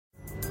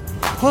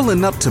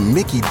Pulling up to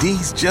Mickey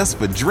D's just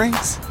for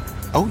drinks?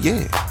 Oh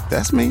yeah,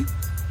 that's me.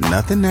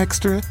 Nothing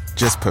extra,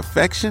 just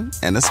perfection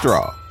and a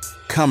straw.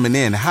 Coming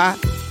in hot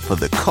for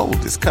the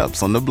coldest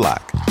cups on the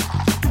block.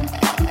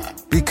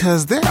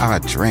 Because there are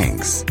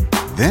drinks.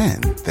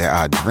 Then there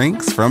are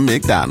drinks from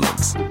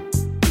McDonald's.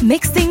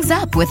 Mix things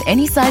up with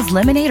any size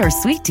lemonade or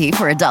sweet tea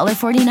for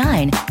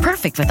 $1.49.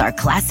 Perfect with our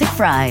classic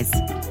fries.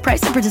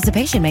 Price and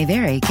participation may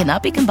vary.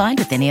 Cannot be combined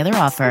with any other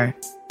offer.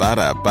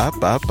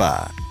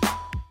 Ba-da-ba-ba-ba.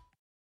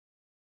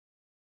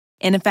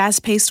 In a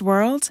fast-paced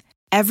world,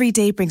 every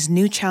day brings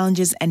new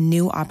challenges and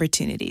new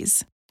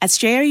opportunities. At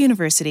Strayer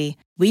University,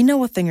 we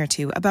know a thing or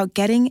two about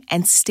getting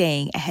and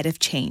staying ahead of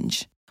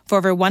change. For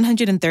over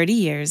 130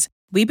 years,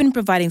 we've been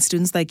providing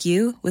students like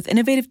you with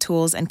innovative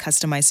tools and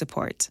customized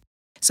support,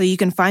 so you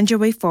can find your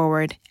way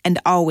forward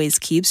and always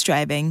keep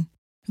striving.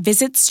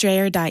 Visit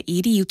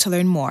strayer.edu to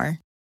learn more.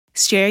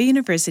 Strayer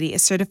University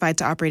is certified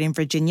to operate in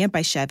Virginia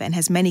by Chev and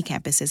has many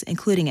campuses,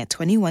 including at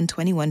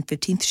 2121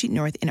 15th Street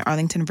North in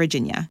Arlington,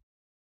 Virginia.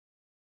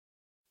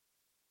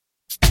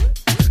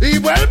 Y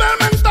vuelve el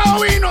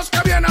mentado Vinos que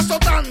viene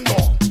azotando.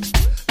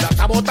 La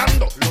está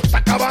botando, lo está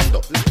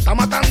acabando, la está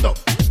matando.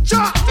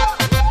 ¡Ya!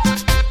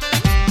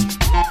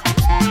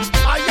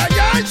 ¡Ay, ay,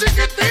 ay,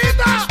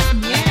 chiquitita!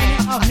 Yeah.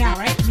 Oh, now,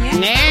 right?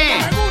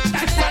 Yeah.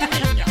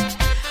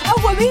 Oh,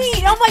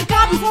 Wabine! Oh my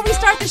God! Before we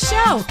start the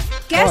show,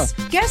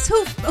 guess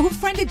who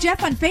friended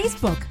Jeff on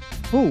Facebook?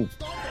 Who?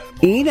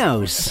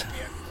 Enos.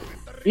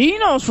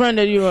 Enos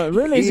friended you.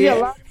 Really? Is he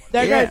alive?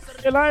 That Yeah. guy's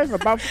still alive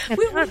about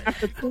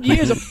after 2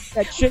 years of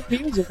that shit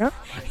music, huh?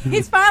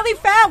 He's finally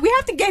found. We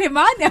have to get him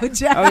on now,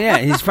 Jeff. Oh yeah,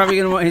 he's probably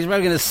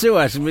gonna sue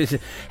us.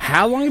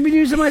 How long have you been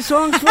using my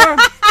songs for?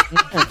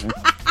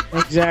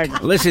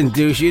 Exactly. Listen,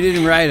 douche, you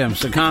didn't write them,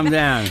 so calm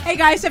down. Hey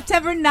guys,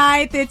 September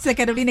 9th, it's the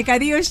Carolina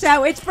Cadillo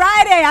Show. It's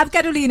Friday. I'm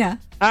Carolina.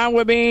 I'm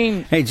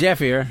Wabine. Hey, Jeff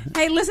here.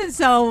 Hey, listen,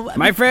 so...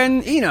 My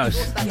friend Enos.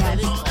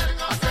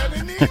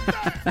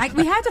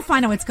 We have to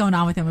find out what's going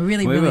on with him. We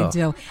really will.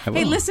 do. I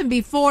Hey, will. listen,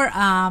 before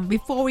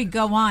we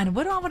go on,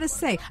 what do I want to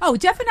say? Oh,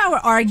 Jeff and I were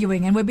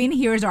arguing, and we're being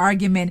here's our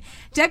argument.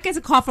 Jeff gets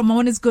a call from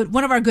one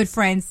of our good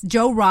friends,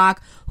 Joe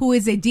Rock, who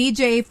is a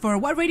DJ for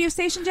what radio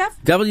station, Jeff?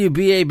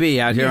 WBAB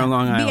out here on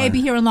Long Island. BAB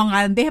here in Long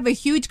Island. They have a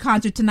huge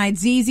concert tonight.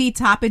 ZZ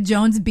Top at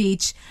Jones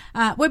Beach.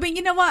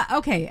 You know what?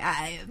 Okay,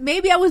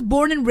 maybe I was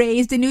born and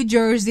raised in New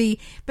Jersey,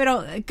 but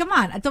come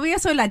on, todavía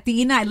soy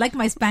Latina. I like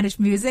my Spanish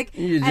music.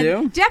 You And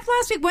do? Jeff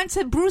last week went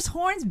to Bruce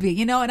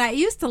Hornsby, and I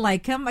used to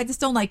like him. I just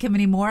don't like him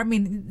anymore. I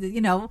mean,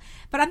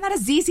 but I'm not a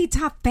ZZ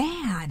Top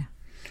fan.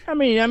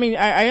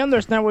 I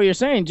understand what you're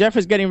saying. Jeff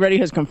is getting ready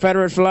his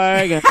Confederate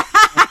flag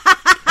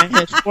and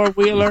his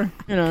four-wheeler.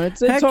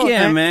 It's Heck all,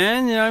 yeah,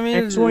 man.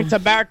 And chewing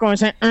tobacco and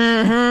saying,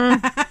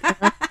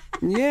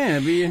 Yeah,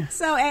 but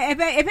So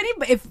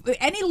if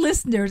any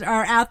listeners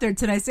are out there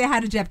tonight, say hi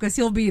to Jeff because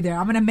he'll be there.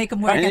 I'm going to make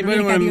him wear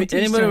anybody want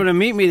to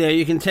meet me there,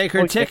 you can take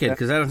her ticket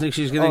because I don't think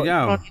she's going to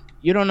go.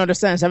 You don't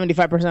understand.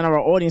 75% of our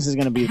audience is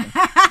going to be there.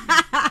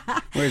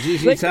 Where's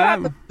ZZ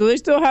Top? Do they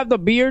still have the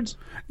beards?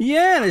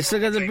 Yeah, they still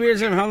got the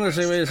beards. Hold on a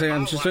second. Wait a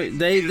second.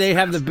 They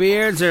have the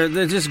beards, or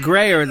they're just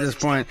grayer at this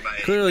point.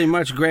 Clearly,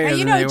 much grayer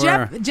than they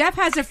were. Jeff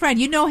has a friend.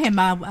 You know him.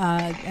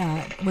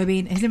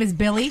 His name is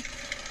Billy.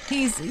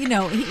 He's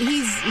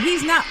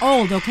he's not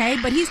old, okay,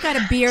 but he's got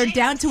a beard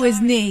down to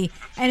his knee,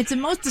 and it's the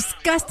most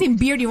disgusting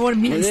beard you've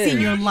ever seen in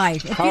your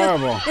life.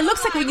 Horrible. It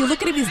looks like when you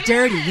look at him, he's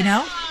dirty.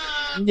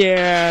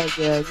 Yeah.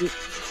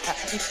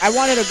 I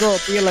wanted a girl to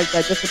feel like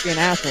that just to be an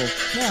asshole.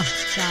 Oh,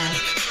 God.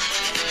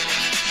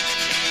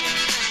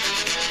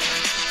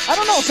 I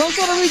don't know, some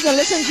sort of reason,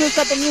 listening to this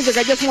type of music,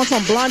 I just want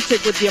some blonde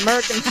chick with the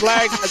American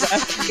flag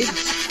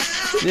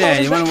Yeah,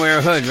 you want to wear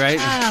a hood, right?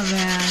 Oh,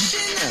 man.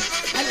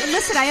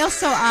 Listen, I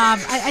also,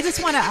 I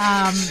just want to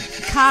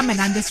comment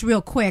on this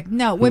real quick.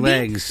 No, we're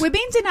being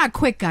not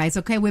quick, guys,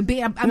 okay? I'm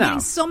getting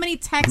so many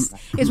texts.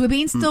 Is we're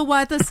being still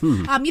with us?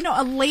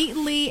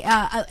 Lately,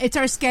 it's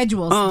our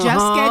schedules.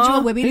 Jeff's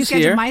schedule, we're being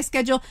schedule, my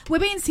schedule. We're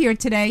being here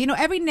today.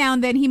 Every now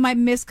and then he might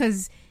miss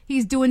because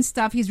he's doing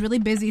stuff. He's really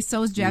busy.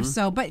 So is Jeff.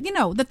 So, but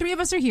the three of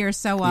us are here.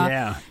 So,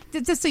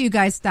 just so you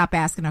guys stop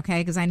asking,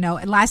 okay? Because I know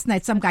last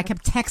night some guy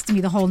kept texting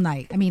me the whole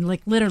night. I mean,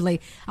 like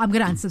literally, I'm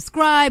gonna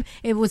unsubscribe.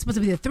 It was supposed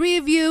to be the three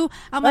of you.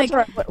 That's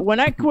right.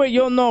 When I quit,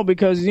 you'll know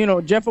because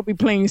Jeff will be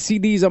playing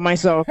CDs of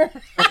myself.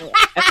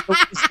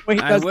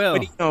 I will.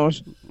 He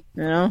knows,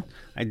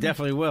 I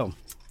definitely will.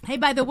 Hey,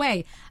 by the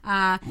way,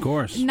 of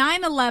course,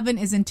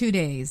 9/11 is in 2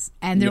 days,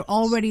 and they're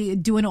already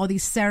doing all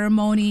these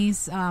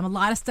ceremonies. A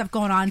lot of stuff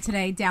going on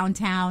today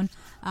downtown.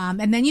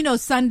 And then,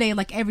 Sunday,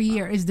 like every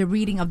year, is the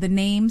reading of the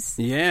names.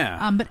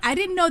 Yeah. But I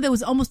didn't know there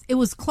was it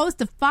was close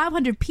to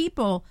 500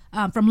 people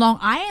from Long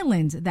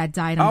Island that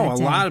died on that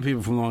day. A lot of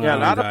people from Long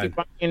Island died. Of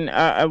people.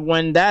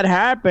 When that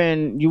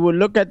happened, you would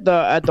look at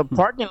the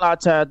parking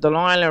lots at the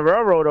Long Island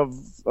Railroad of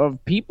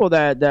people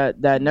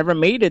that never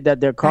made it, that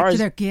their cars.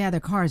 Their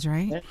cars,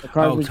 right? Yeah, the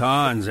cars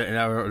tons.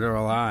 There were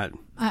a lot.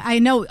 I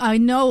know.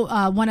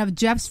 One of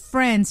Jeff's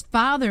friends'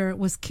 father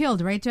was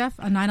killed, right, Jeff,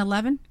 on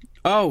 9/11?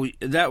 Oh,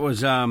 that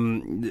was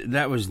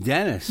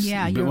Dennis.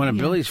 Yeah, one of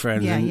Billy's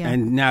friends,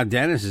 and now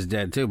Dennis is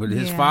dead too. But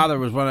his father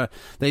was one of.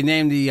 They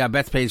named the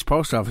Bethpage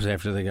post office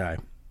after the guy.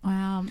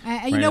 Wow,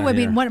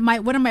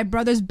 one of my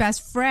brother's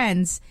best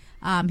friends.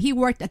 He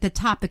worked at the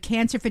top, the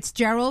Cantor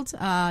Fitzgerald.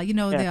 What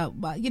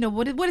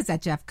is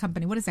that, Jeff?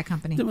 Company? What is that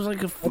company? It was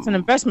like it's an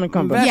investment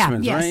company.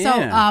 Yeah. Right?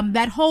 So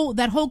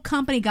that whole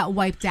company got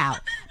wiped out.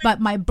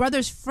 But my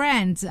brother's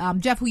friend,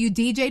 Jeff, who you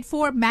DJ'd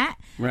for, Matt,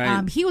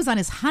 right. He was on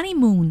his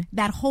honeymoon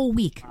that whole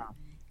week.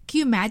 Can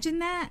you imagine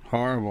that?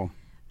 Horrible.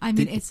 I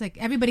mean, it's like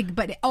everybody,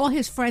 but all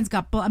his friends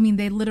got. I mean,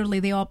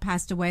 they all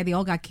passed away. They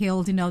all got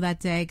killed, that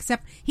day.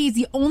 Except he's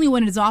the only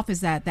one in his office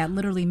that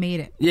literally made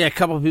it. Yeah, a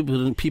couple of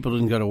people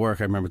didn't go to work.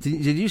 I remember.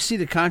 Did you see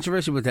the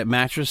controversy with that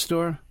mattress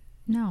store?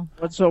 No.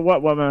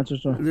 What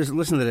mattress store?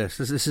 Listen to this.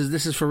 This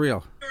is for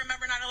real.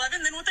 Remember 9/11?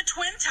 Then with the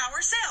Twin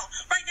Tower sale,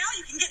 right now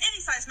you can get any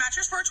size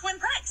mattress for a twin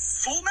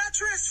price. Full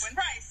mattress, twin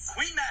price.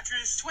 Queen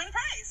mattress, twin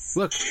price.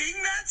 Look.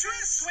 King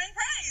mattress, twin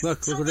price.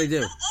 Look what they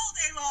do. All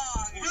day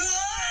long.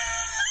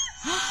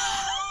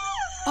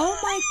 Oh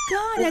my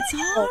God, that's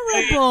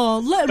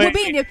horrible! Look, Wait.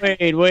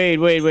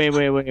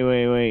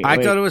 I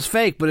thought it was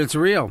fake, but it's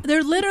real.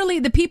 They're literally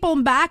the people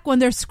in back when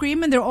they're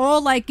screaming. They're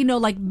all like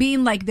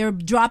being like they're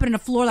dropping on the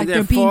floor like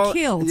they're being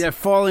killed. They're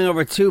falling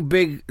over two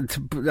big.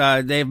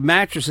 They have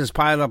mattresses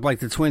piled up like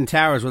the Twin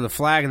Towers with a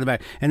flag in the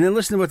back. And then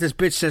listen to what this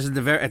bitch says at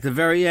the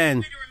very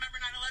end.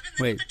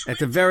 Wait, at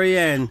the very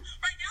end. Right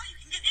now you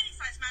can get any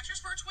size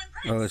mattress for a twin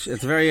price. Oh, at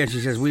the very end,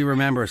 she says, "We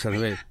remember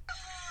something."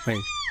 Wait,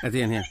 at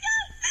the end here.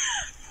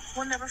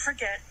 We'll never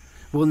forget.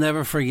 We'll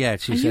never forget,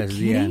 she says at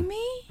the end. Are you kidding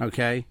me?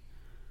 Okay.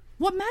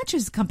 What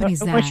mattress company is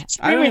that?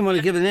 I don't even want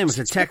to give the name. It's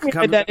a tech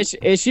company.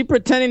 Is she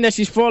pretending that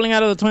she's falling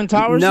out of the Twin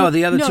Towers? No,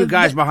 the other two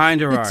guys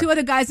behind her are. The two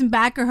other guys in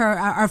back of her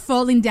are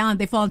falling down.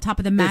 They fall on top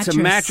of the mattress. It's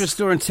a mattress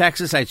store in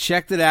Texas. I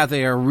checked it out.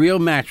 They are a real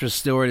mattress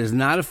store. It is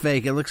not a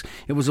fake. It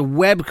was a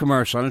web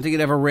commercial. I don't think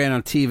it ever ran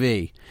on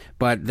TV,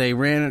 but they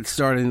ran it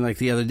starting like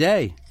the other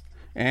day.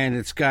 And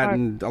it's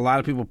gotten a lot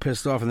of people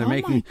pissed off, and they're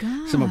making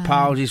some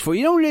apologies for.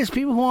 You know what it is?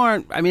 People who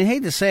aren't. I mean, I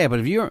hate to say it,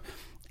 but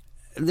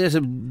there's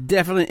a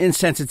definite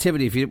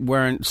insensitivity if you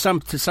weren't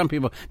to some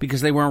people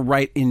because they weren't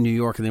right in New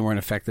York and they weren't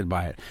affected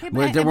by it.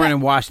 Yeah, they weren't in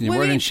Washington. They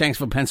weren't in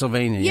Shanksville,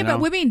 Pennsylvania. Yeah, but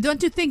women,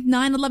 don't you think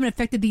 9/11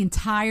 affected the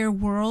entire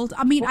world?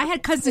 I mean, I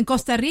had cousins in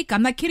Costa Rica.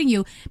 I'm not kidding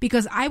you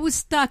because I was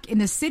stuck in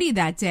the city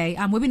that day.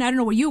 Women, I don't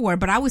know where you were,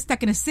 but I was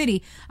stuck in a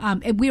city.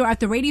 We were at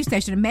the radio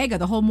station in Mega,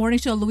 the whole morning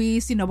show.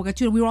 Luis, we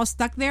were all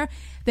stuck there.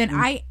 Then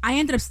I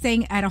ended up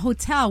staying at a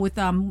hotel with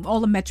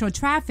all the metro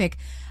traffic.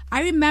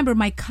 I remember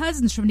my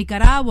cousins from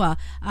Nicaragua,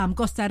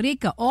 Costa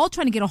Rica, all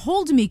trying to get a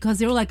hold of me because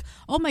they were like,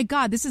 "Oh my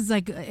God, this is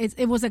like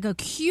it was like a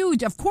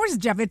huge." Of course,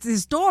 Jeff, it's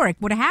historic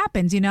what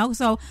happened,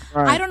 So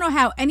I don't know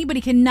how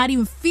anybody can not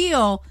even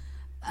feel,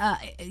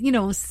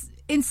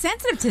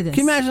 insensitive to this.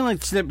 Can you imagine like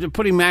they're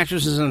putting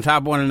mattresses on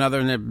top of one another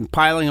and they're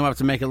piling them up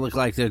to make it look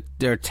like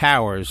they're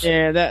towers?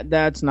 Yeah,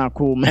 that's not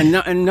cool, man.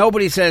 And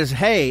nobody says,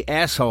 "Hey,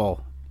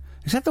 asshole."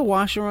 Is that the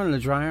washer on the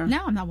dryer?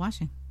 No, I'm not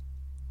washing.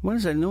 What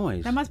is that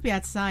noise? That must be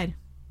outside.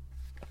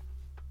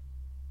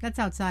 That's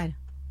outside.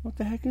 What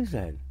the heck is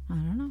that? I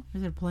don't know.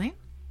 Is it a plane?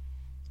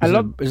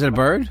 Is it a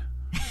bird?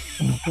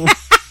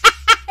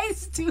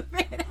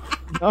 Stupid.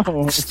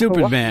 No.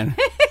 Stupid man.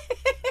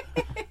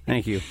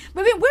 Thank you.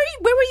 But where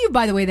were you,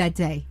 by the way, that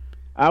day?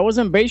 I was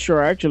in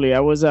Bayshore, actually. I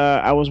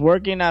was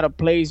working at a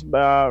place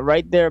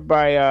right there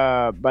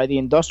by the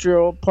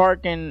industrial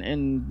park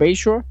in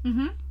Bayshore.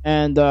 Mm-hmm.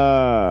 And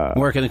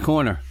work in the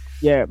corner.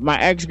 Yeah, my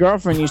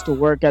ex-girlfriend used to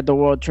work at the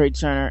World Trade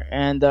Center,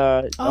 and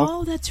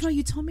that's right.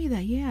 You told me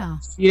that. Yeah.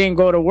 She didn't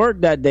go to work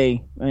that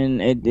day,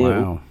 and it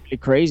was really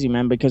crazy,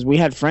 man. Because we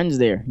had friends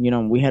there.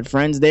 We had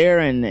friends there,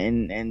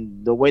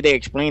 and the way they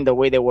explained the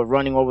way they were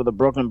running over the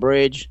Brooklyn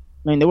Bridge.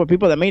 I mean, there were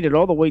people that made it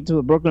all the way to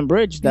the Brooklyn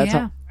Bridge. That's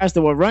how fast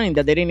they were running.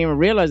 That they didn't even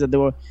realize that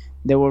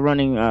they were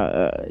running.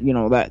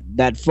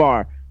 That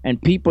far. And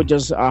people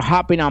just are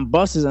hopping on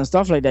buses and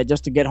stuff like that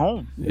just to get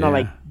home.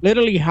 Like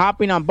literally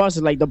hopping on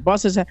buses. Like the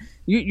buses.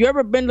 You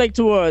ever been like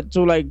to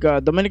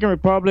Dominican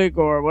Republic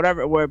or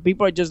whatever, where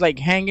people are just like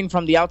hanging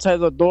from the outside of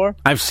the door?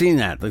 I've seen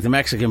that, like the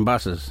Mexican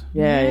buses.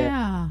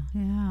 Yeah.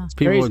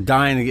 People were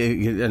dying to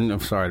get. And I'm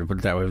sorry to put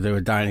it that way. They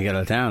were dying to get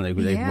out of town. They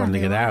wanted to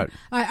get out.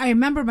 I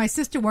remember my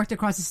sister worked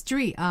across the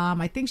street.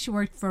 I think she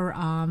worked for.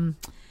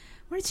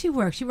 Where did she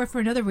work? She worked for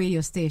another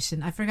radio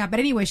station. I forgot. But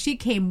anyway, she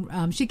came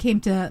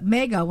to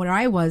Mega where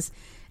I was,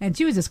 and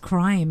she was just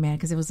crying, man,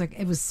 because it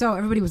was so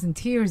everybody was in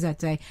tears that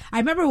day. I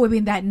remember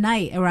when that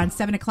night around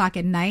 7:00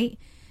 at night,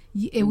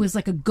 it was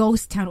like a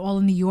ghost town all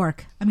in New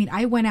York. I mean,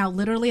 I went out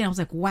literally, and I was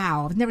like,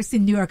 wow, I've never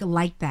seen New York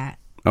like that.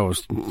 Oh,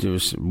 it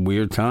was a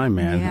weird time,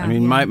 man. Yeah, I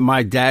mean,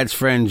 my dad's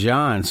friend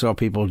John saw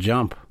people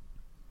jump.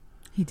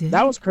 He did.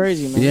 That was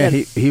crazy, man. Yeah,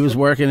 he was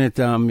working at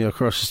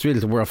across the street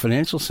at the World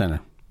Financial Center.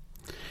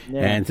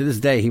 Yeah. And to this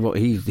day, he's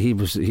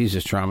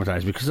just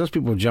traumatized because those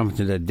people were jumping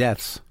to their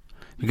deaths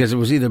because it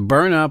was either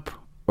burn up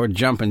or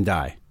jump and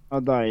die.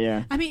 I'll die,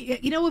 yeah. I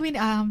mean,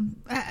 I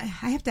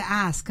have to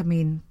ask. I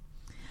mean,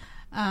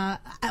 I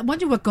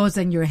wonder what goes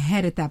in your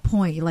head at that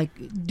point. Like,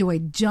 do I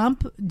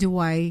jump? Do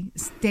I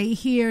stay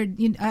here?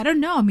 I don't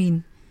know. I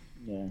mean,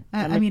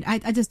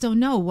 I just don't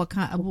know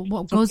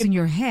what goes in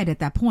your head at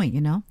that point.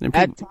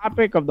 That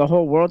topic of the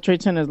whole World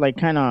Trade Center is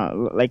kind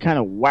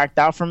of whacked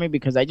out for me,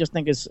 because I just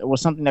think it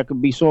was something that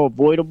could be so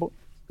avoidable.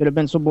 Could have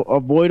been so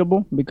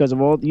avoidable because of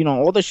all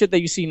the shit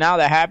that you see now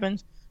that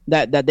happens,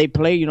 that they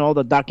play, all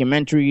the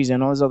documentaries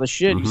and all this other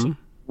shit. Mm-hmm. You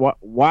see,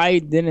 why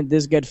didn't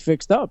this get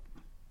fixed up?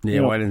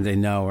 Yeah, why didn't they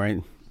know,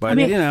 right? But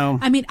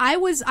I mean, I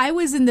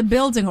was in the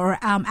building, or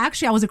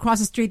actually, I was across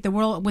the street.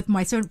 With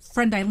my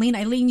friend Eileen.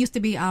 Eileen used to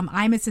be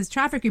Imus's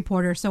traffic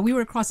reporter, so we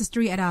were across the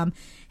street at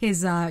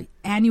his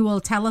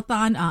annual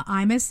telethon,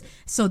 Imus.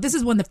 So this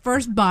is when the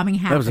first bombing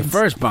happened. That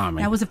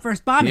was the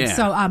first bombing. Yeah.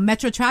 So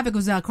Metro Traffic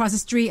was across the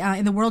street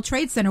in the World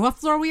Trade Center. What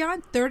floor are we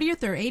on?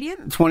 30th or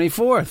 80th?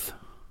 24th.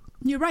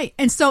 You're right.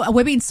 And so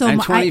we're being so...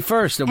 And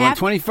 21st.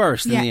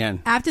 21st in the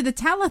end. After the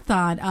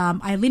telethon,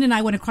 Eileen and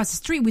I went across the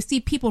street. We see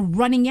people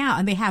running out,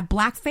 and they have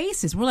black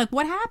faces. We're like,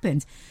 what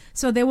happened?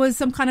 So there was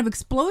some kind of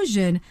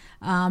explosion.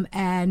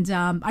 And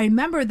I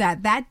remember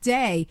that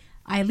day,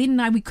 Eileen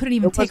and I, we couldn't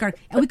even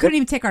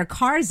take our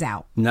cars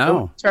out.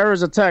 No.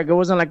 Terrorist attack. It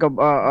wasn't like a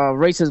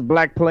racist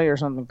black play or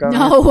something.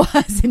 No, it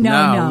wasn't.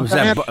 No.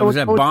 It was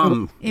that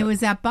bomb. It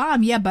was that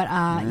bomb, yeah.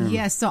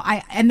 But, so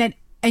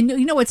And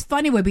what's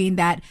funny would be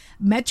that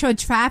Metro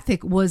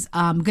Traffic was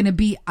going to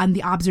be on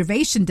the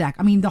observation deck.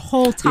 I mean, the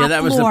whole top floor. Yeah,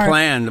 that was the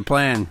plan. The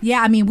plan.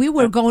 Yeah, I mean, we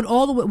were going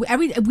all the way.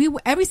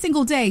 Every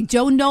single day.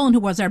 Joe Nolan, who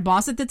was our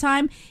boss at the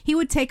time, he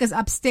would take us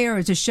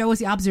upstairs to show us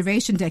the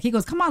observation deck. He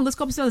goes, "Come on, let's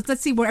go upstairs.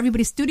 Let's see where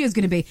everybody's studio is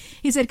going to be."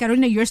 He said,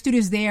 "Carolina, your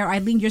studio's there.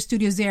 Eileen, your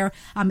studio's there.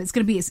 It's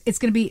going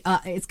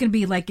to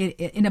be like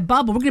in a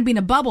bubble. We're going to be in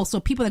a bubble,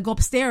 so people that go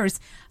upstairs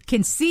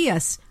can see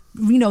us."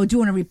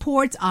 Doing a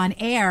report on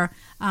air.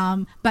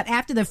 But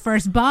after the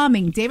first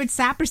bombing, David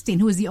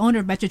Saperstein, who was the owner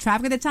of Metro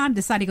Traffic at the time,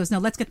 decided, he goes, "No,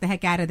 let's get the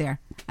heck out of there."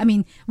 I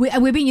mean, we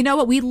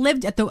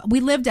lived at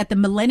the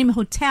Millennium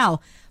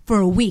Hotel for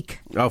a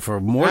week. Oh, for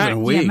more than a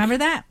week. Yeah, remember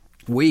that?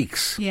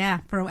 Weeks. Yeah,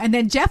 and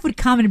then Jeff would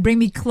come and bring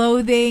me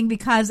clothing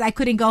because I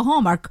couldn't go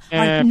home.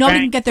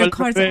 Nobody can get their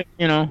cars.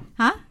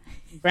 Huh?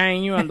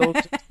 Bang you on those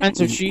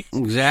expensive sheets.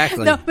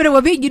 Exactly. No, but it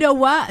would be, you know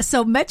what?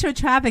 So Metro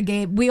Traffic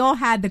game, we all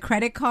had the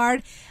credit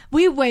card.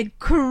 We went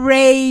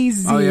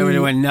crazy. Oh, yeah, we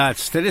went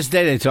nuts. To this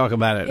day, they talk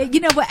about it. You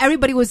know what?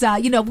 Everybody was,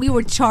 we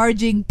were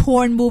charging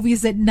porn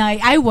movies at night.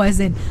 I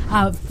wasn't.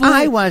 Food,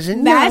 I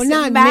wasn't.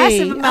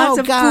 Massive amounts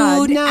of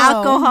food,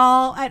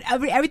 alcohol, and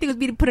everything was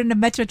being put in the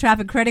Metro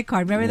Traffic credit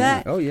card. Remember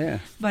that? Oh, yeah.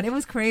 But it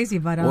was crazy.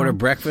 But order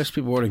breakfast.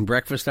 People ordering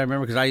breakfast. I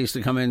remember because I used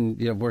to come in,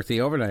 work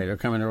the overnight or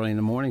come in early in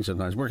the morning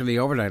sometimes. Working the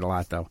overnight a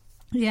lot, though.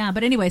 Yeah,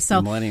 but anyway, so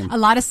a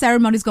lot of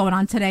ceremonies going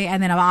on today,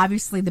 and then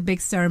obviously the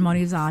big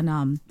ceremonies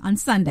on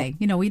Sunday.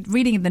 We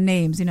reading the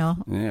names.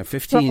 Yeah,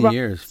 15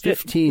 years.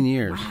 15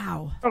 years.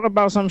 Wow. Talk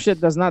about some shit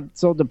that's not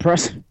so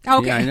depressing.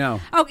 Okay, yeah, I know.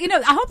 Oh,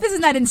 I hope this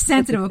is not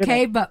insensitive.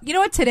 Okay, but you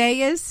know what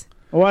today is?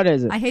 What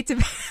is it?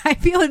 I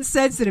feel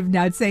insensitive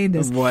now saying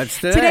this.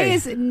 What's today? Today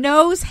is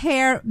Nose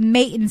Hair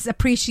Maintenance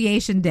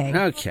Appreciation Day.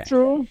 Okay.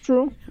 True.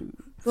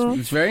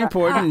 It's very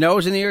important.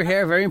 Nose and ear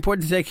hair, very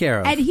important to take care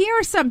of. And here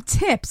are some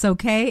tips,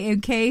 okay,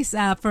 in case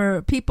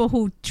for people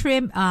who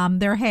trim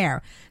their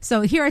hair.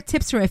 So here are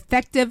tips for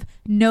effective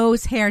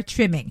nose hair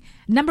trimming.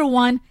 Number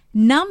 1,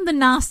 numb the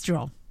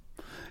nostril.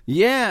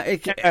 Yeah,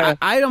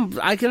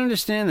 I can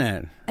understand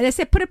that. And they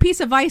said put a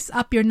piece of ice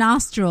up your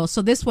nostril.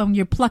 So this one,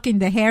 you're plucking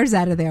the hairs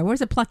out of there. Where's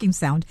the plucking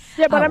sound?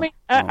 Yeah, but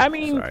I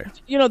mean,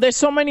 there's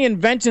so many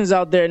inventions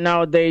out there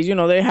nowadays.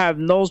 They have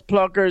nose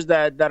pluckers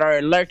that are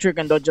electric,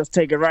 and they'll just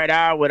take it right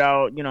out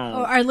without, Or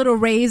our little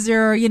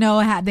razor,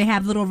 they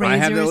have little razors. I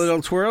have the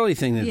little twirly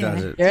thing that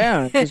does it.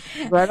 Yeah, just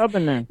right up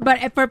in there.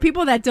 But for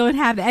people that don't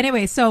have it,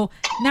 anyway, so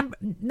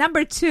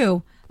number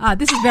 2,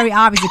 this is very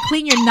obvious.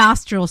 Clean your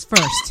nostrils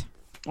first.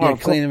 Yeah,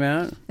 clean them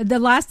out. The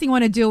last thing you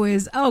want to do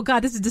is, oh God,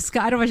 this is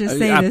disgusting. I don't know if I should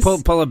say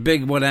this. Pull a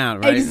big one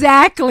out, right?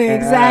 Exactly.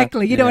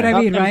 You know what I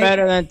mean, right?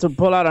 Better than to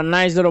pull out a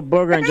nice little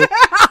booger and just.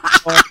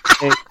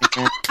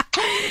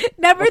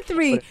 Number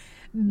 3,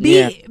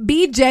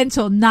 be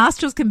gentle.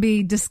 Nostrils can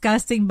be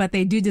disgusting, but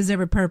they do deserve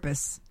a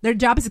purpose. Their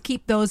job is to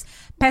keep those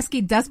pesky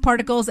dust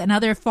particles and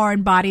other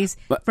foreign bodies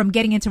from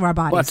getting into our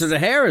bodies. Well, so the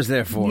hair is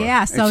there for.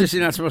 Yeah, so it's just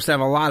you're not supposed to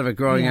have a lot of it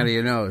growing out of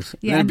your nose.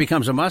 Yeah, then it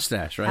becomes a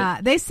mustache, right?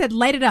 They said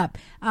light it up.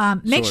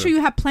 Make sure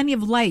you have plenty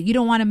of light. You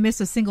don't want to miss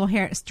a single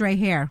stray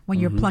hair when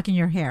you're plucking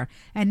your hair.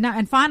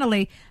 And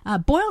finally,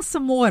 boil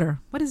some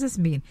water. What does this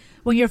mean?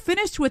 When you're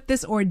finished with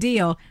this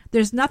ordeal,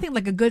 there's nothing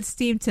like a good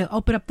steam to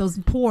open up those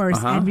pores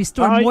and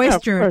restore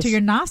moisture to your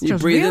nostrils. You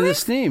breathe in the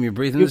steam. You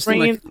breathe in the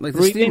steam like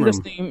the steam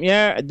room.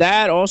 Yeah,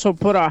 that also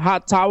put a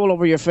hot towel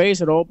over your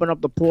face. It'll open up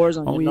the pores.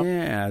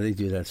 Yeah, they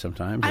do that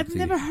sometimes. I've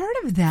never heard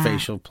of that.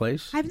 Facial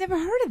place. I've never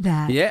heard of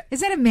that. Yeah. Is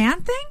that a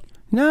man thing?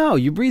 No,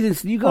 you breathe in.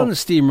 You go in the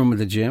steam room at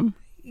the gym.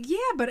 Yeah,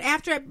 but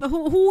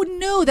who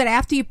knew that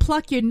after you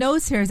pluck your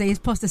nose hairs that you're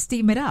supposed to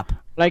steam it up?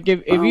 Like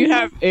if you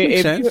have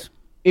makes sense.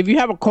 if you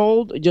have a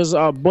cold, just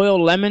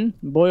boil lemon.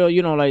 Boil,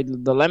 like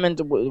the lemon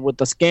with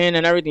the skin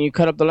and everything. You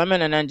cut up the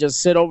lemon and then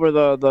just sit over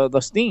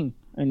the steam,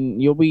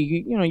 and you'll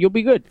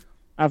be good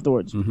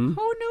afterwards. Mm-hmm.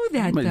 Who knew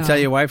that? Though? Tell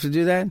your wife to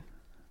do that?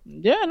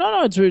 Yeah,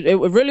 no, it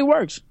really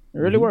works. It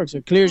really works.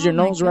 It clears your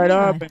nose right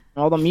up, and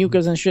all the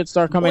mucus and shit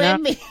start coming out.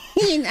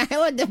 I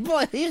want to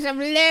put some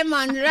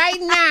lemon right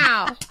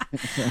now.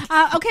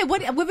 Okay,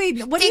 what do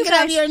you guys? Take it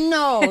out your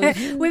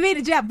nose. We made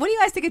a job. What do you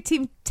guys think of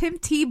Tim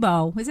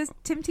Tebow? Is this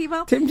Tim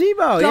Tebow? Tim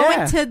Tebow,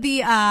 going to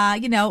the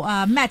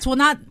Mets. Well,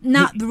 not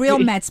the real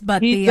Mets,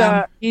 but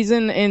he's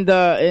in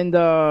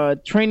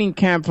the training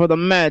camp for the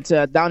Mets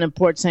down in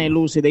Port St.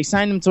 Lucie. They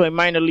signed him to a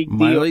minor league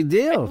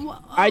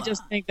deal. I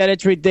just think that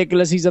it's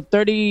ridiculous. He's a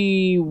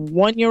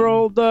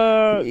 31-year-old.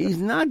 He's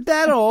not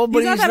that old,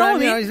 but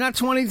he's not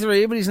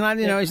 23, but he's not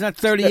he's not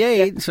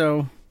 38.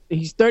 So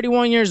he's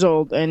 31 years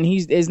old, and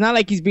it's not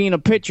like he's being a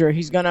pitcher.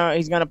 He's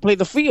gonna play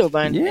the field,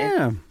 and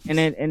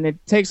it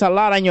takes a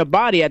lot on your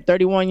body at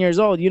 31 years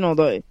old.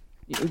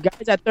 The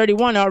guys at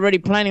 31 are already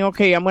planning.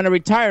 Okay, I'm gonna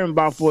retire in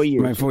about 4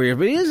 years. Right, 4 years,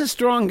 but he is a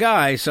strong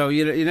guy, so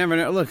you never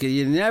know. Look,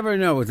 you never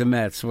know with the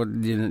Mets.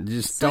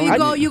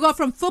 You go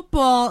from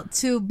football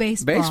to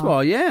baseball.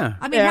 Baseball, yeah.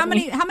 I mean, how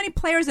many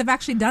players have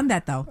actually done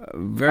that though?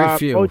 Very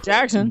few. Bo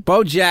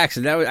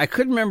Jackson. I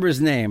couldn't remember his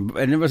name,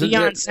 and it was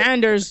Deion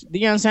Sanders.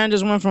 Deion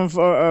Sanders went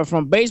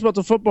from baseball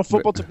to football,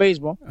 to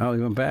baseball. Oh,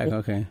 he went back.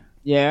 Okay.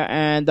 Yeah,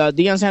 and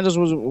Deion Sanders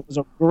was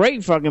a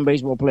great fucking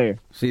baseball player.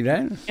 See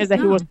that? Is that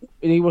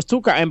he was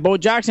too kind. And Bo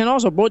Jackson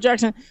also. Bo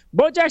Jackson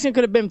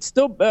could have been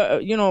still.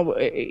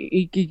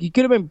 He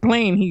could have been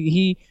playing.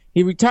 He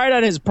retired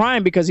at his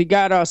prime because he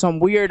got some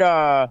weird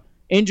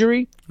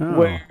injury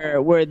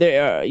where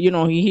they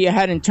he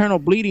had internal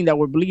bleeding that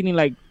were bleeding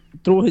like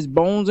through his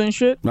bones and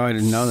shit. No, I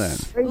didn't know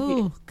that.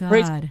 Oh God.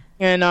 Crazy.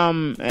 And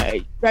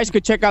you guys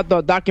could check out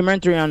the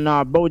documentary on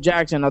Bo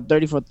Jackson,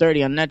 30 for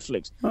 30 on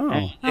Netflix.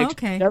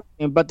 Okay.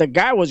 But the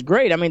guy was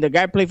great. I mean, the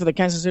guy played for the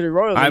Kansas City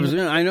Royals.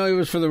 I know he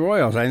was for the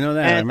Royals. I know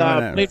that. And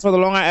played for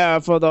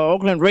the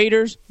Oakland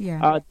Raiders.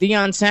 Yeah.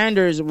 Deion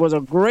Sanders was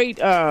a great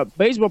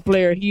baseball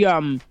player. He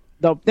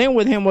the thing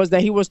with him was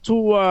that he was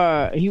too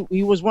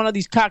he was one of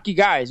these cocky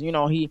guys.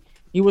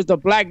 He was the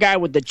black guy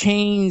with the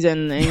chains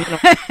and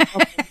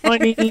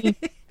money,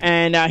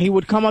 and he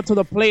would come up to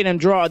the plate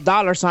and draw a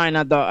dollar sign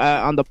at the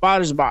on the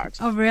batter's box.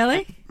 Oh,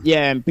 really?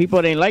 Yeah, and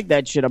people didn't like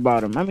that shit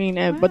about him. I mean,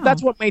 but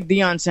that's what made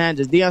Deion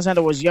Sanders. Deion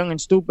Sanders was young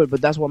and stupid,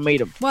 but that's what made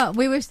him. Well,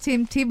 we wish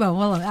Tim Tebow.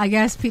 Well, I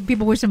guess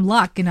people wish him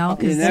luck, You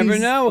never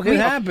know what could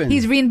happen.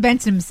 He's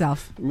reinvented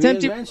himself.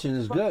 Reinvention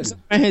is good.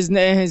 And his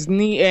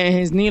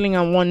kneeling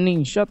on one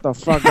knee. Shut the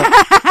fuck up.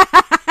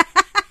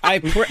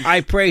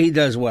 I pray he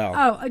does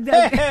well.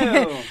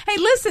 Hey,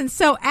 listen.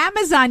 So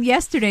Amazon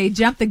yesterday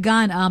jumped the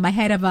gun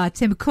ahead of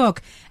Tim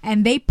Cook,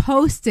 and they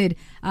posted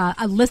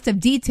a list of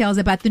details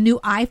about the new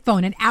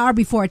iPhone an hour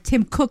before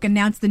Tim Cook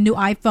announced the new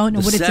iPhone and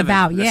what it's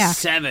about. The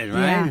 7,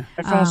 right? Yeah.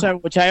 iPhone 7,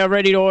 which I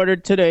already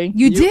ordered today.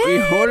 You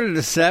did? You ordered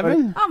the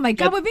 7? Oh my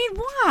God!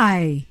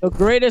 Why? The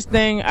greatest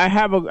thing I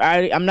have,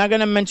 I'm not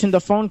gonna mention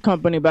the phone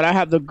company, but I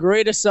have the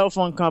greatest cell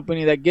phone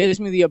company that gives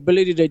me the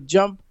ability to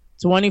jump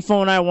to any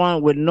phone I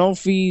want with no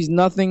fees,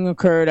 nothing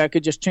occurred. I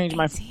could just change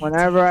my phone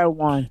whenever I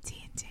want.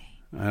 AT&T.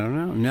 I don't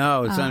know.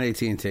 No, it's not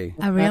AT&T.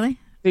 Oh, really?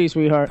 See,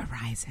 sweetheart.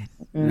 Verizon.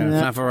 No,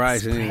 it's not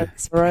Verizon either.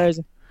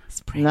 Verizon.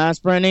 Not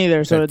Sprint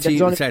either. So it's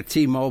at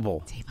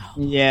T-Mobile.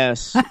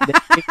 Yes,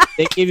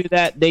 they give you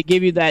that. They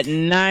give you that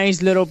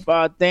nice little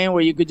thing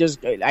where you could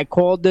just. I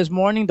called this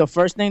morning. The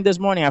first thing this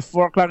morning at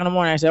 4:00 in the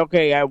morning. I said,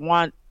 "Okay, I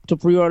want to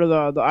pre-order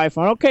the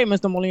iPhone." Okay,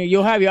 Mr. Molina,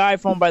 you'll have your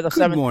iPhone by the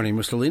 7th. Good morning,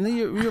 Mr.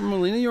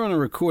 Molina. You're on a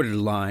recorded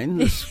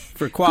line.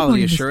 For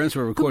quality assurance,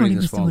 we're recording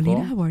this phone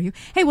call. How are you?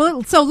 Hey,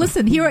 well, so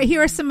listen,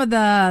 here are some of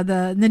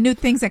the new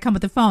things that come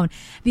with the phone.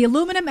 The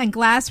aluminum and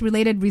glass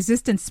related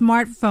resistant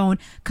smartphone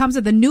comes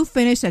with a new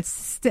finish that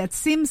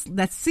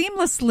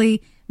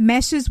seamlessly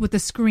meshes with the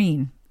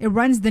screen. It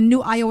runs the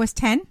new iOS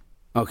 10.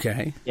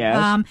 Okay.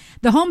 Yes.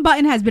 The home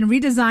button has been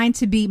redesigned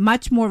to be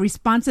much more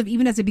responsive,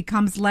 even as it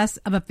becomes less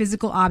of a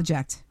physical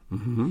object.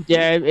 Mm-hmm.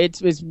 Yeah,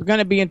 it's going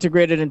to be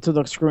integrated into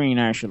the screen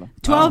actually.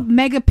 12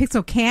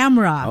 megapixel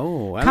camera.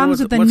 Comes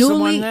with the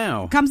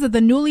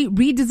newly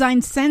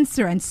redesigned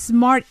sensor and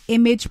smart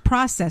image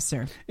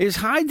processor. Is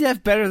high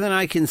def better than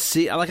I can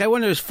see? Like, I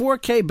wonder, is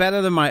 4K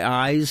better than my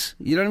eyes?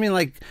 You know what I mean?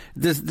 Like,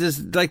 does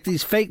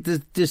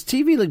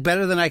TV look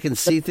better than I can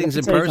see things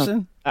in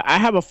person? I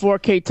have a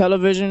 4K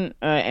television,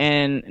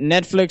 and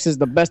Netflix is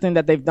the best thing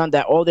that they've done.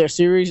 That all their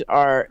series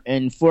are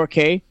in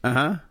 4K.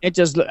 It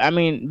just, I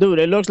mean, dude,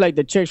 it looks like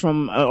the chicks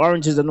from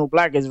Orange Is the New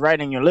Black is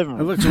right in your living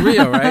room. It looks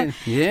real, right?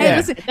 Yeah. Hey,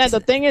 listen, the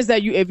thing is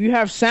that if you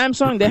have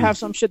Samsung, they have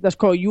some shit that's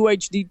called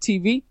UHD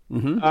TV,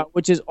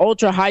 which is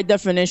ultra high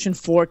definition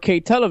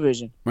 4K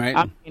television. Right.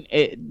 I mean,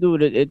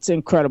 it's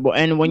incredible.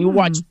 And when you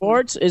watch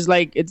sports, it's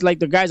like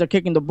the guys are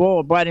kicking the ball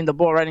or biting the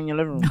ball right in your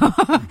living room.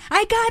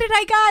 I got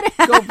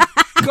it.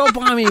 Go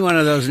buy me one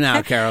of those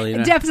now,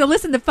 Carolina. Jeff, so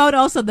listen, the photo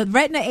also, the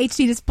Retina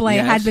HD display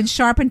has been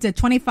sharpened to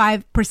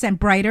 25%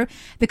 brighter.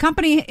 The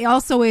company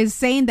also is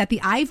saying that the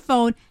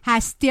iPhone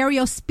has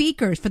stereo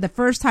speakers for the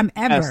first time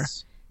ever.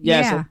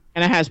 Yes. Yeah.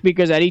 And it has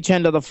speakers at each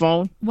end of the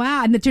phone.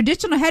 Wow. And the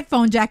traditional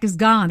headphone jack is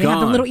gone. They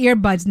have the little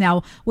earbuds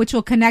now, which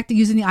will connect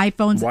using the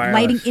iPhone's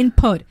lighting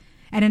input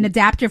and an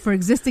adapter for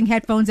existing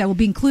headphones that will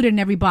be included in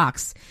every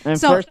box. And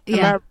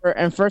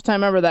first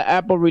time ever that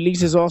Apple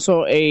releases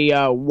also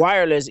a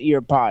wireless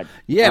ear pod.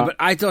 Yeah, but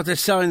I thought they're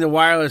selling the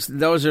wireless.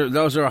 Those are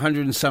 $100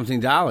 and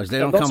something. They don't come with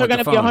the phone. Those are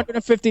going to be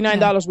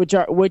 $159,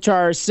 which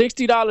are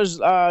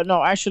 $60.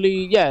 No,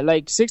 actually,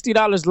 like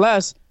 $60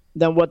 less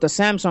than what the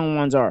Samsung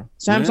ones are.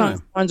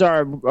 Samsung ones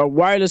are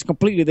wireless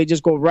completely. They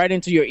just go right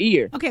into your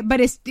ear. Okay,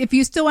 but if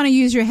you still want to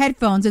use your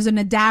headphones, there's an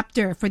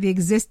adapter for the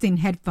existing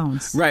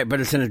headphones. Right, but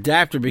it's an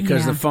adapter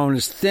because the phone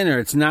is thinner.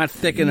 It's not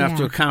thick enough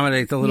to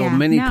accommodate the little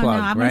mini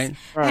plug, right?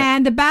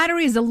 And the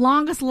battery is the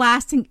longest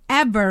lasting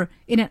ever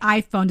in an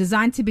iPhone,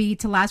 designed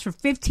to last for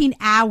 15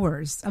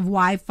 hours of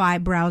Wi-Fi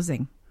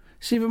browsing.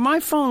 See, but my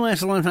phone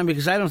lasts a long time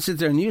because I don't sit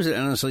there and use it,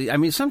 honestly. I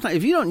mean, sometimes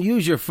if you don't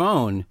use your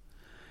phone...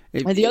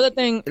 And the other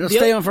thing, it'll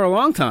stay on for a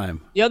long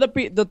time.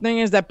 The thing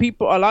is that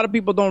a lot of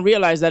people don't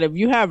realize that if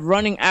you have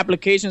running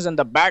applications in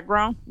the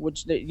background,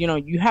 which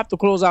you have to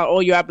close out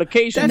all your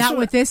applications. Not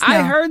with this. No.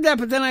 I heard that,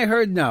 but then I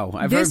heard no.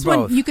 I've heard both. This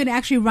one you can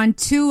actually run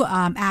two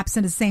apps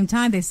at the same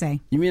time. They say.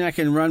 You mean I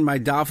can run my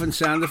dolphin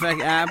sound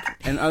effect app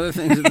and other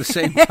things at the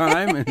same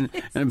time,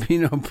 and be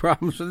no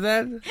problems with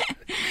that?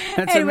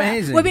 That's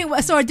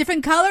amazing. So are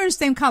different colors,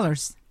 same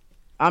colors?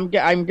 I'm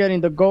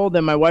getting the gold,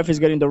 and my wife is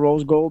getting the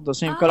rose gold, the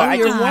same color. Oh,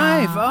 your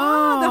wife.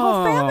 The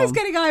whole family's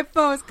getting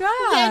iPhones.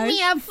 God. Get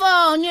me a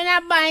phone. You're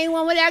not buying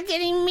one without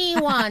getting me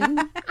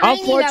one. I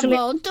need a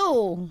phone,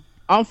 too.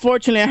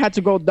 Unfortunately, I had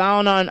to go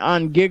down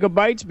on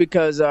gigabytes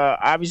because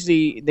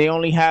obviously they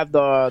only have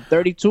the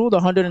 32, the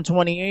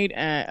 128,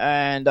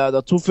 and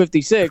the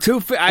 256.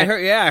 I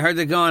heard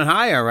they're going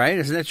higher, right?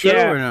 Isn't that true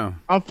or no?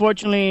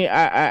 Unfortunately,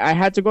 I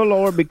had to go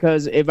lower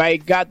because if I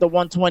got the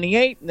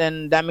 128,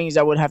 then that means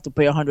I would have to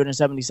pay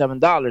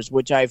 $177,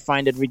 which I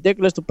find it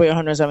ridiculous to pay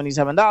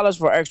 $177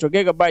 for extra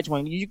gigabytes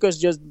when you could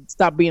just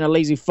stop being a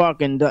lazy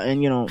fuck and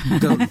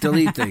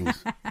delete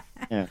things.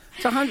 Yeah.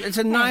 It's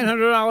a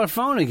 $900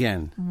 phone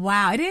again.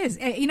 Wow, it is.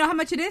 You know how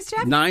much it is,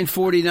 Jeff?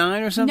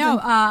 $949 or something? No,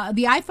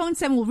 the iPhone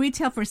 7 will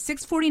retail for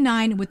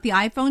 $649 with the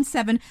iPhone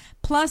 7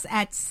 Plus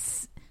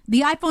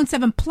the iPhone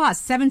 7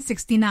 Plus,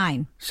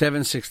 $769.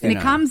 $769. And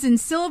it comes in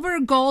silver,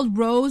 gold,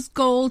 rose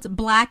gold,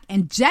 black,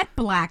 and jet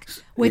black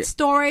with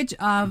storage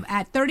of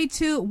at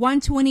 32,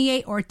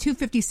 128, or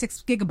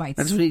 256 gigabytes.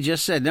 That's what he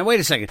just said. Now,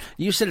 wait a second.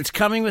 You said it's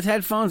coming with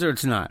headphones or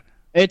it's not?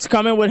 It's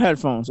coming with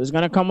headphones. It's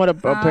going to come with a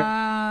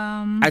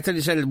I thought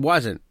you said it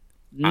wasn't.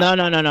 No.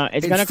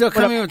 It's still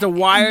coming with the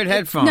wired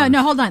headphones.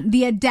 No, hold on.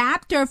 The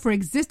adapter for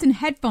existing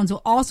headphones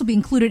will also be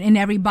included in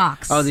every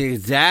box. Oh, the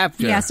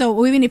adapter. Yeah,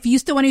 so even if you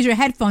still want to use your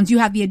headphones, you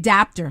have the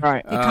adapter. All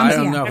right. I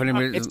don't know if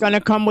anybody... It's going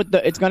to come with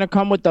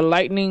the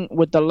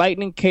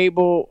lightning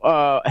cable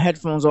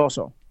headphones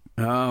also.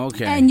 Oh,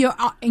 okay. And your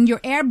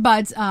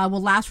earbuds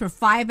will last for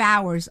 5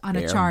 hours on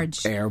a charge.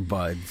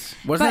 Earbuds.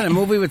 Wasn't that a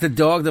movie with the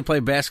dog that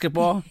played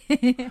basketball?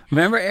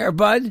 Remember Air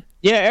Bud?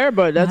 Yeah, Air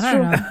Bud. That's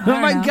true.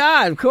 Oh my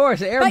God! Of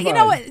course, Air Bud.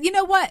 But you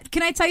know what?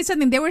 Can I tell you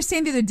something? They were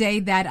saying the other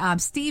day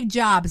that Steve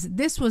Jobs,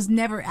 this was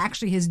never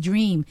actually his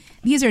dream.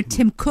 These are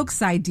Tim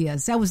Cook's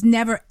ideas. That was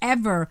never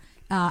ever.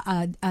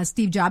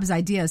 Steve Jobs'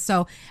 ideas.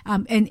 So,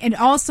 and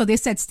also they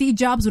said Steve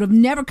Jobs would have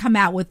never come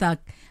out with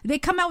they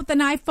come out with an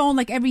iPhone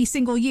like every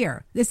single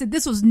year. They said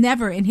this was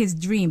never in his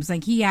dreams.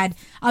 Like he had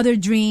other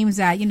dreams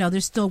that,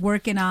 they're still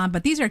working on,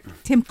 but these are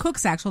Tim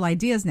Cook's actual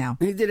ideas now.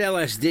 He did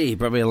LSD,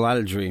 probably a lot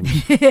of dreams.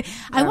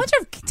 I wonder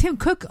if Tim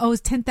Cook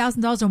owes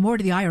 $10,000 or more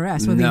to the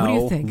IRS. What do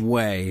you think? No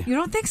way. You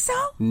don't think so?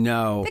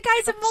 No. The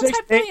guy's a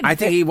multi-billionaire. I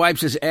think he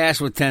wipes his ass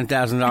with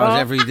 $10,000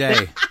 every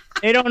day.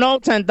 They don't owe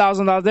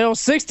 $10,000. They owe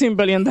 $16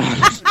 billion.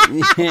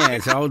 Yeah,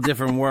 it's a whole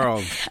different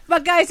world.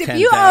 But guys, if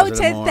you owe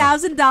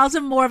 $10,000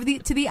 or more to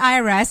the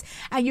IRS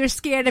and you're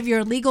scared of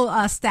your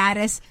legal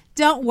status,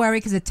 don't worry,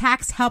 because the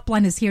tax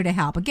helpline is here to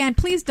help. Again,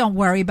 please don't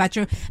worry about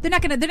they're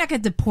not gonna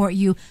deport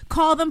you.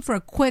 Call them for a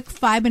quick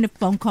 5-minute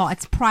phone call.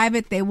 It's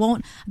private. They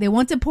won't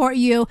deport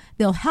you.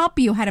 They'll help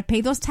you how to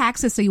pay those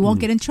taxes so you won't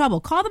get in trouble.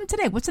 Call them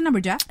today. What's the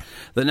number, Jeff?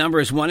 The number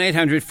is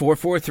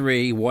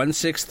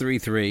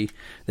 1-800-443-1633.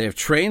 They have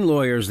trained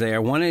lawyers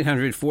there.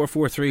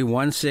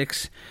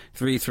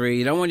 1-800-443-1633.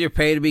 You don't want your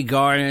pay to be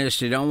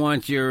garnished. You don't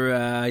want your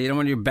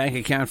bank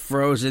account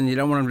frozen. You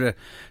don't want them to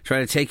try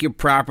to take your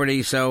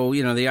property. So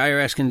the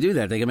IRS can do do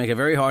that. They can make it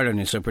very hard on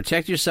you. So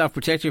protect yourself,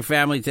 protect your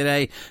family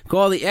today.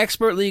 Call the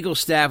expert legal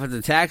staff at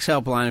the Tax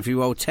Helpline if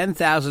you owe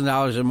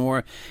 $10,000 or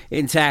more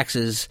in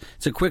taxes.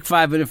 It's a quick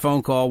 5-minute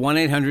phone call,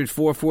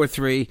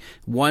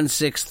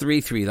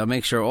 1-800-443-1633. They'll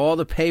make sure all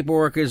the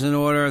paperwork is in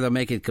order. They'll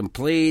make it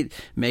complete,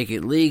 make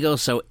it legal,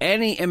 so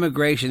any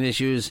immigration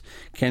issues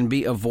can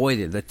be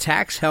avoided. The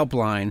Tax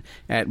Helpline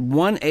at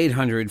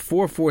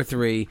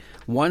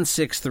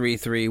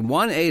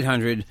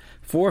 1-800-443-1633,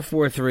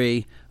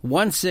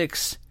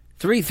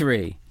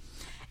 1-800-443-1633.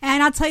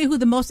 And I'll tell you who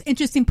the most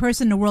interesting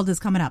person in the world is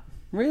coming up.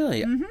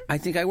 Really? Mm-hmm. I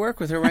think I work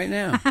with her right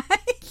now.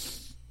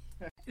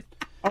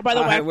 Oh, by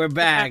the way, right, we're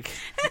back.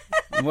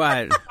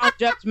 What?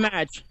 Jeff's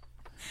match.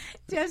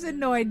 Jeff's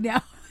annoyed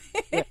now.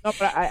 No,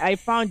 but I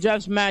found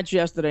Jeff's match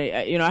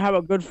yesterday. I have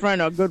a good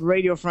friend, a good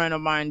radio friend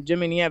of mine,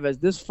 Jimmy Nieves.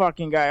 This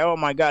fucking guy, oh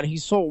my God,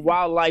 he's so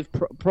wildlife,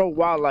 pro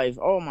wildlife.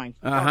 Oh my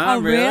God.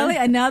 Oh, really?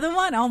 Another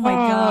one? Oh my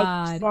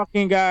God. This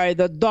fucking guy,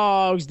 the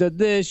dogs, the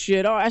this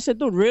shit. Oh, I said,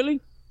 dude,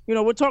 really?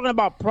 We're talking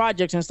about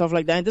projects and stuff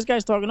like that. And this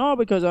guy's talking,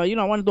 because, I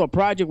want to do a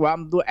project where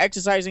I'm doing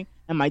exercising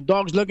and my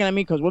dog's looking at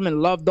me because women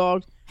love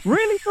dogs.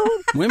 Really,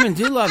 dude? Women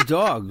do love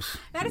dogs.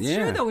 That is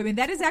true, though, women.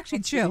 That is actually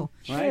true.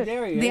 Right,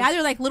 there he is. They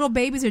either like little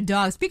babies or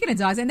dogs. Speaking of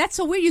dogs, and that's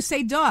so weird you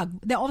say dog.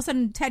 Then all of a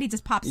sudden, Teddy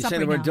just pops up. You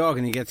said the word dog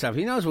and he gets up.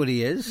 He knows what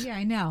he is. Yeah,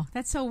 I know.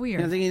 That's so weird.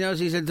 You don't think he knows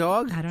he's a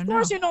dog? I don't know. Of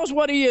course he knows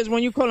what he is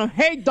when you call him,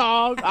 hey,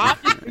 dog.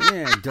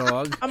 Yeah,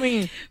 dog. I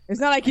mean, it's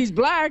not like he's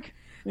black.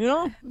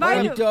 Dog.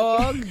 By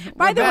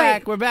the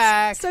way, we're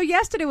back. So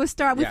yesterday was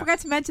we forgot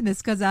to mention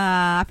this because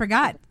I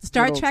forgot.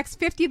 Star Trek's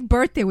 50th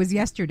birthday was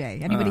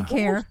yesterday. Anybody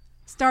care?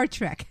 Star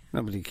Trek.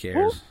 Nobody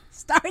cares.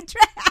 Star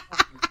Trek.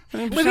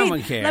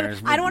 Someone cares.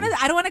 I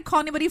don't want to call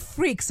anybody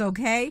freaks,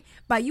 okay?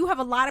 But you have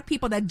a lot of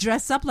people that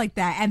dress up like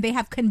that, and they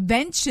have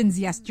conventions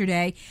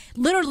yesterday.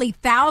 Literally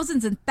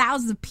thousands and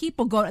thousands of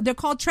people go. They're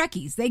called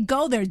Trekkies. They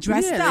go there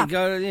dressed up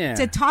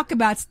to talk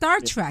about Star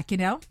Trek.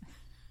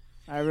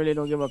 I really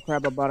don't give a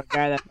crap about a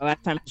guy that the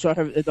last time he saw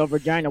the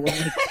vagina was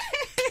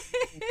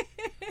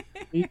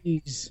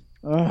Jeez.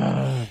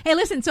 Hey,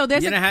 listen. So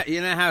there's you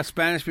know how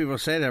Spanish people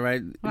say that,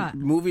 right? What?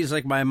 Movies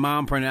like my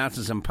mom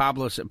pronounces them.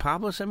 Pablo sent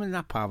me,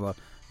 not Pablo. I'm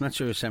not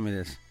sure who sent me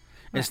this.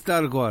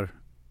 Estargor.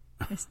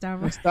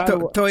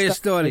 Toy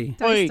Story.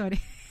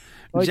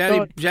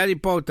 Jaddy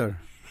Potter.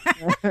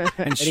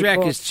 And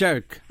Shrek is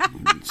Chirk.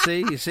 See,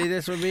 you see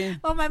this with me?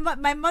 Oh,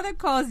 my mother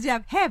calls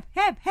Jeff Hep.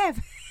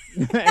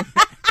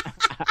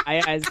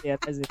 I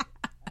see.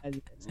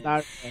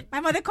 My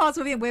mother calls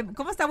me,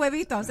 ¿Cómo está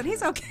huevito? I said,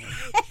 he's okay.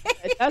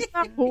 That's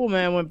not cool,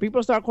 man. When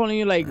people start calling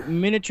you like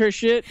miniature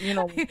shit,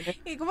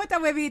 ¿Cómo está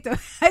huevito?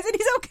 I said,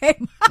 he's okay,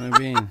 Mom. I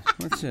mean,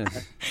 what's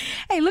this?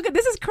 Hey, look at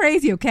this is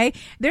crazy, okay?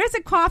 There's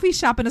a coffee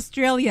shop in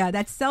Australia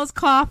that sells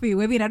coffee.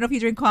 I don't know if you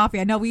drink coffee.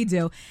 I know we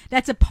do.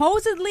 That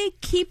supposedly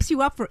keeps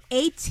you up for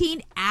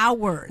 18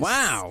 hours.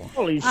 Wow.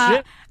 Holy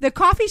shit. The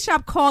coffee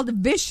shop called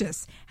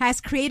Vicious has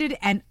created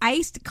an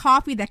iced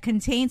coffee that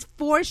contains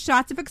 4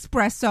 shots of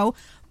espresso,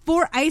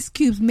 4 ice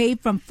cubes made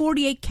from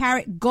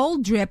 48-karat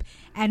gold drip,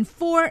 and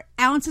 4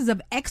 ounces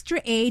of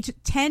extra-aged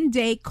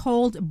 10-day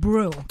cold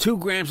brew. 2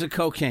 grams of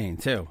cocaine,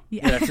 too.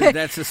 Yeah.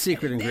 That's a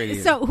secret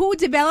ingredient. So who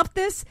developed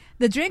this?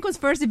 The drink was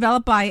first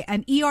developed by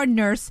an ER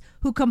nurse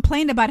who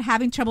complained about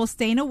having trouble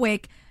staying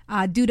awake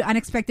due to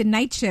unexpected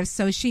night shifts.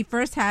 So she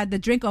first had the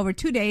drink over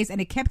 2 days,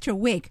 and it kept her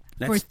awake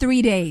for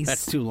 3 days.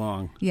 That's too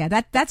long. Yeah,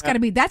 that's gotta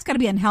be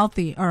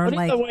unhealthy. Or but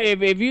either way,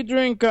 if you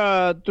drink 4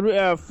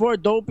 Dopios,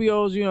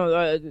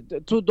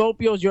 2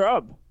 Dopios, you're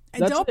up.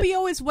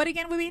 Doppio is what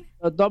again, Webin?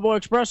 A double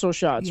espresso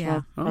shots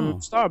from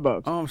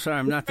Starbucks. Oh, I'm sorry,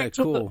 I'm not that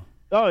cool.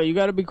 Oh, you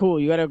got to be cool.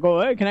 You got to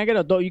go, hey, can I get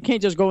a dope? You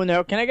can't just go in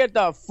there. Can I get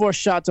the 4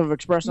 shots of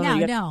espresso?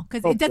 No,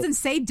 because it doesn't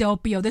say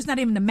Doppio. There's not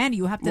even the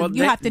menu. You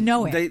have to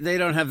know it. They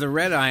don't have the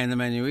red eye in the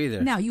menu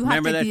either. No, you have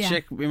remember to. That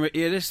chick,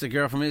 Iris, the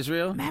girl from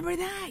Israel? Remember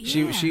that?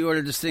 Yeah. She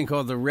ordered this thing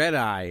called the red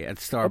eye at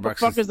Starbucks. What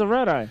the fuck is the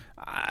red eye?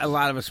 A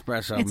lot of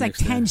espresso. It's like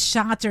 10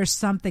 shots or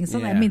something.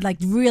 Yeah. I mean, like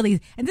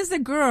really. And this is a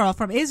girl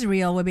from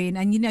Israel. I mean,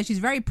 and she's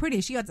very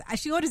pretty. She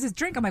orders this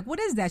drink. I'm like,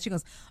 what is that? She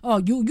goes, oh,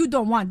 you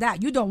don't want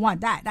that. You don't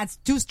want that. That's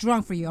too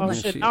strong for you.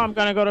 I'm shit! Now I'm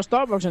gonna go to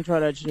Starbucks and try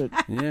that shit.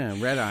 Yeah,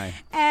 red eye.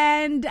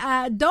 And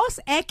Dos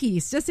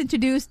Equis just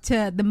introduced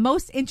to the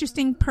most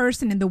interesting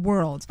person in the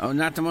world. Oh,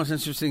 not the most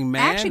interesting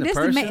man. Actually,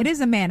 it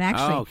is a man.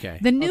 Actually, oh, okay.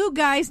 The new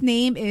guy's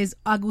name is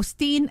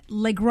Augustin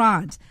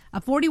Legrand,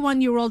 a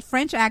 41-year-old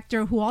French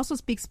actor who also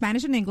speaks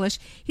Spanish and English.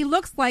 He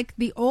looks like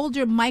the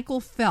older Michael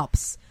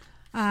Phelps.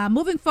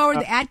 Moving forward,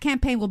 the ad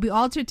campaign will be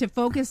altered to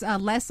focus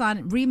less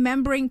on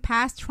remembering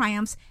past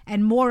triumphs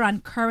and more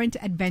on current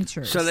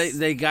adventures. So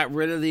they got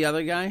rid of the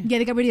other guy? Yeah,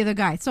 they got rid of the other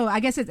guy. So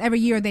I guess it's every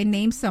year they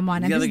name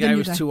someone. The other guy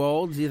was too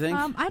old, do you think?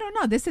 I don't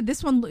know. They said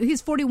this one,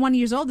 he's 41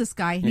 years old, this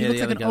guy. He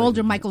looks like an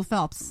older Michael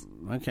Phelps.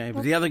 Okay,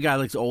 but the other guy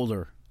looks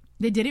older.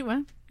 They did it,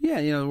 what?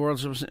 Yeah, the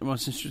world's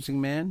most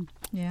interesting man.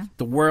 Yeah.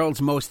 The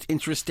world's most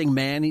interesting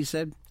man, he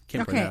said.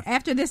 Okay,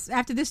 after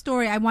this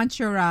story, I want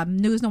your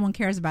news no one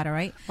cares about, all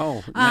right?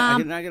 Oh, now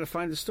I got to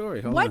find the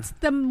story. What's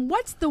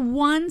the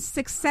one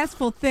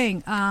successful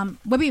thing?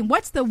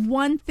 What's the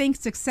one thing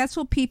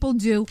successful people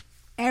do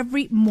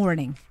every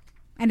morning?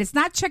 And it's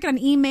not checking an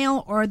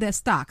email or the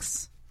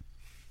stocks.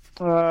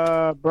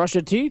 Brush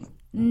your teeth?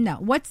 No.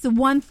 What's the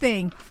one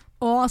thing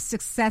all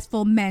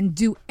successful men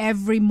do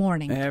every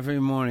morning? Every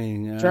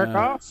morning. Jerk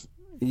off?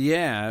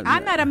 Yeah.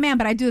 I'm not a man,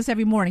 but I do this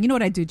every morning. You know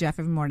what I do, Jeff,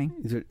 every morning?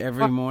 Is it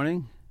every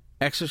morning?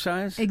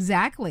 Exercise?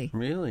 Exactly.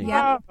 Really?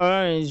 Yeah.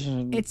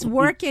 It's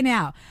working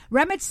out.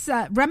 Ramit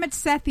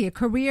Sethi, a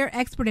career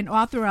expert and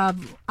author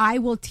of I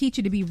Will Teach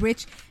You to Be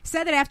Rich,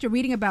 said that after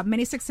reading about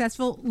many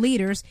successful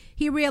leaders,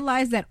 he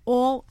realized that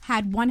all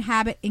had one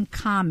habit in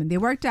common. They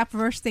worked out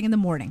first thing in the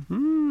morning.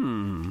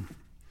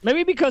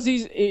 Maybe because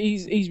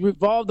he's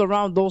revolved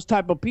around those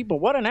type of people.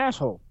 What an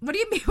asshole. What do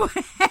you mean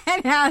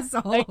an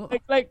asshole?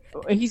 Like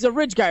he's a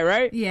rich guy,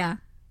 right? Yeah.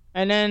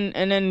 And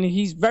then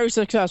he's very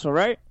successful,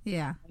 right?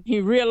 Yeah. He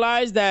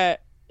realized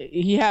that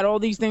he had all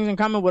these things in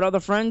common with other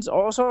friends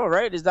also,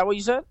 right? Is that what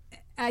you said?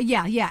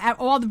 Yeah.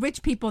 All the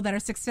rich people that are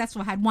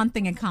successful had one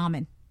thing in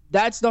common.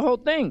 That's the whole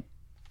thing.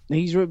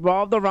 He's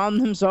revolved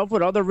around himself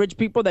with other rich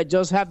people that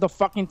just have the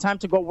fucking time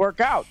to go work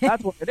out.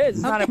 That's what it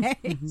is.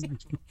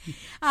 It's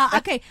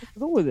okay.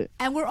 Do with it.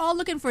 And we're all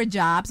looking for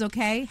jobs,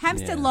 okay?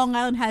 Hempstead, Long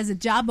Island has a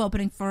job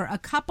opening for a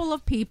couple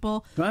of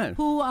people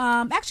who,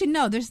 actually,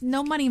 no, there's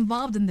no money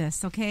involved in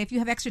this, okay? If you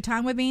have extra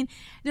time with me,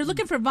 they're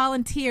looking for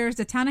volunteers,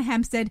 the town of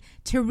Hempstead,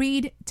 to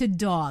read to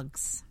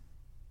dogs.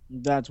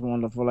 That's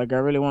wonderful. Like, I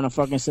really want to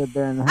fucking sit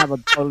there and have a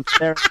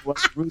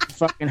read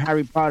fucking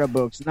Harry Potter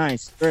books.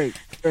 Nice. Great.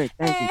 Thank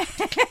you.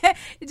 I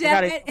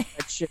gotta get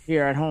that shit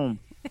here at home.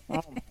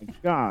 Oh, my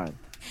God.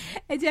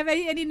 Do you have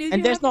any news?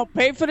 And there's no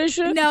pay for this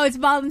shit? No, it's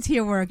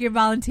volunteer work. You're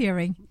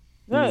volunteering.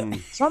 Yeah.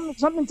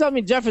 Something tells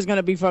me Jeff is going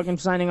to be fucking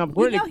signing up.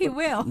 You know he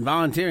will.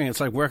 Volunteering, it's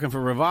like working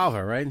for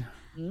Revolver, right?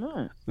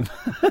 No.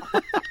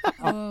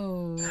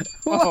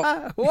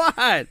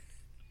 What?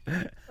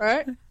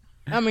 Right?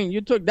 I mean, you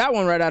took that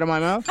one right out of my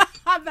mouth.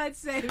 I'm about to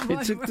say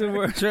it took the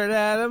words right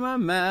out of my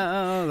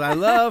mouth. I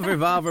love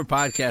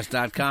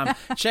RevolverPodcast.com.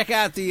 Check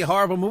out the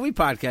Horrible Movie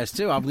Podcast,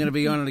 too. I'm going to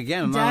be on it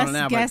again. I'm not on it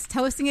now. Guest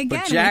hosting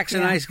again. But Jack's a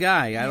nice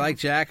guy. I like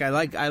Jack. I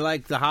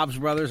like the Hobbs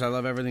brothers. I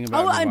love everything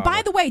about Revolver. And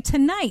by the way,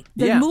 tonight,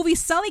 the movie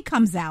Sully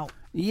comes out.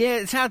 Yeah,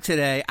 it's out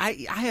today.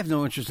 I have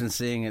no interest in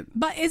seeing it.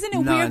 But isn't it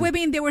weird,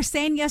 Wibby? They were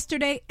saying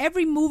yesterday,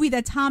 every movie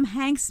that Tom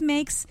Hanks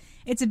makes,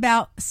 it's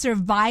about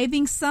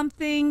surviving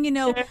something,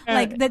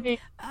 like that.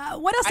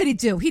 What else did he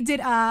do? He did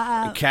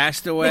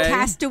Castaway. The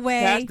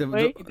Castaway. He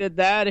did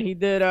that. He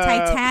did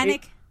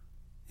Titanic.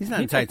 He's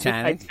not in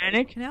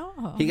Titanic.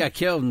 No. He got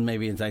killed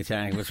maybe in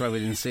Titanic. That's why we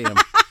didn't see him.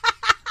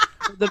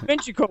 Da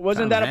Vinci Code,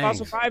 wasn't that about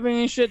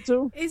surviving and shit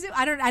too? Is it?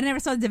 I never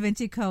saw the Da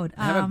Vinci Code.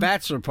 Have a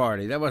bachelor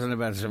party. That wasn't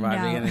about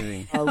surviving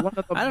anything. One of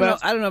the I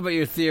don't know about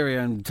your theory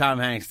on Tom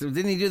Hanks.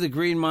 Didn't he do the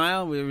Green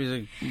Mile? Where he was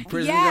a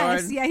prison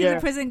guard. Yeah, he was a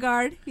prison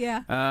guard.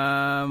 Yeah.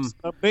 A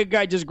big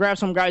guy just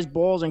grabs some guy's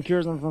balls and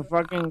cures them from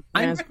fucking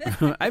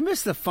cancer. I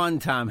miss the fun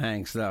Tom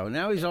Hanks though.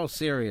 Now he's all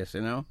serious,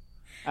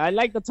 I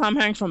like the Tom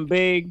Hanks from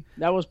Big.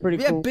 That was pretty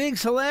cool. Yeah,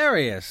 Big's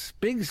hilarious.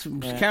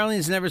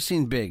 Caroline's never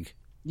seen Big.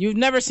 You've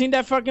never seen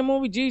that fucking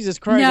movie? Jesus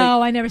Christ.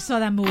 No, I never saw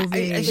that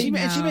movie. She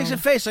makes a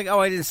face like,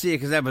 I didn't see it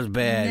because that was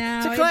bad. No,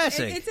 it's a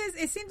classic.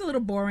 It seemed a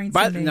little boring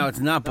to me. No, it's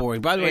not boring.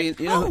 By the way,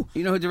 you know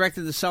who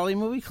directed the Sully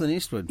movie? Clint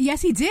Eastwood.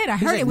 Yes, he did. I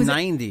heard it was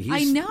 90.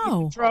 I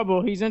know.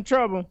 He's in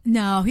trouble.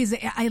 No,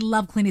 I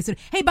love Clint Eastwood.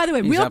 Hey, by the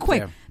way, real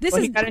quick.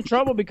 He got in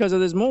trouble because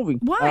of this movie.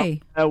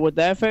 Why? With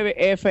the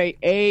FAA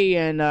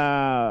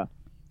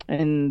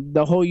and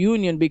the whole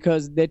union,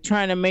 because they're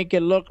trying to make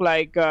it look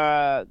like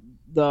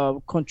the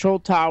control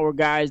tower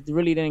guys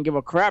really didn't give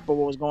a crap about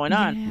what was going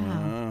on.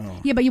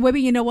 Yeah, but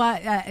you know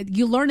what?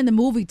 You learn in the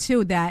movie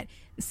too that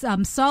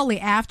Sully,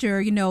 after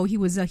he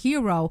was a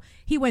hero,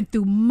 he went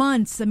through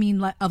months. Of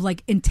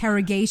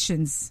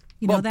interrogations.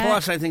 You know that?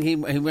 Plus, I think he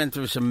went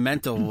through some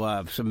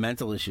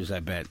mental issues. I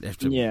bet,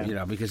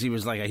 because he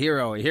was like a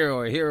hero.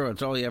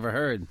 It's all he ever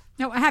heard.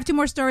 No, I have two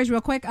more stories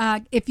real quick.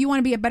 If you want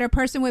to be a better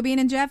person, Wibby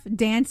and Jeff,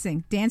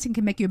 dancing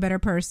can make you a better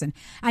person.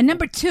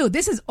 Number two,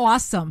 this is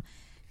awesome.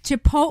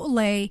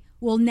 Chipotle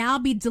will now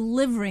be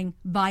delivering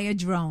via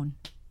drone.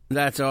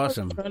 That's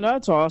awesome.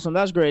 That's awesome.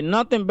 That's great.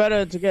 Nothing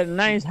better to get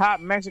nice,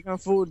 hot Mexican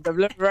food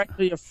delivered right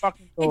to your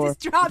fucking door. It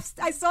just drops.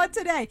 I saw it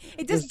today.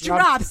 It just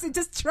drops. It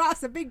just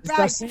drops. A big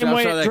bag. It's the same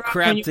way it drops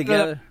crap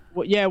together.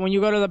 When you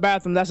go to the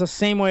bathroom, that's the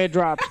same way it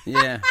drops.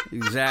 Yeah,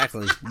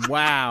 exactly.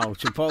 Wow.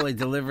 Chipotle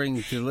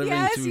delivering through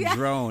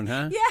drone,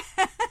 huh?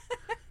 Yeah.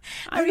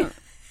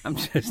 I'm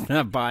just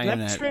not buying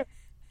that.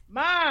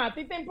 Ma, ¿a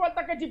ti te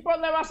importa que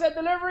Chipotle va a hacer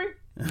delivery?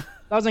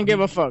 Doesn't give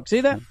a fuck. See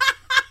that?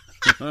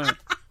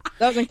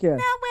 Doesn't care.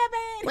 No,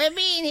 Wibby,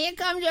 here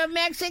comes your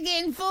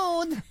Mexican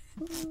food.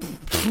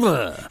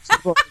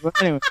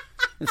 Anyway.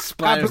 It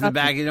splatters in the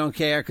bag. You don't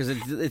care because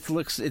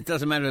it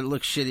doesn't matter. It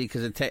looks shitty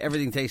because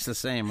everything tastes the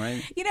same,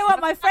 right? You know what,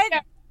 my friend?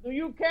 Do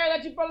you care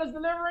that Chipotle's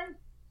delivering?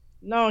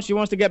 No, she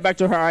wants to get back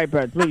to her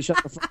iPad. Please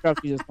shut the fuck up.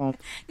 She's just home.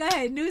 Go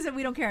ahead. News that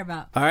we don't care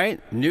about. All right.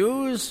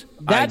 News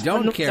I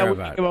don't care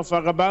about. Give a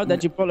fuck about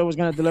that Chipotle was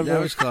going to deliver. That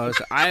was close.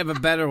 I have a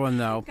better one,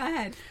 though. Go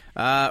ahead.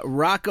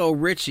 Rocco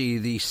Ritchie,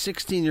 the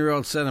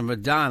 16-year-old son of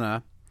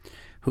Madonna,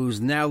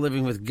 who's now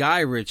living with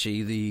Guy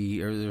Ritchie,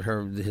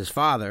 his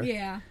father.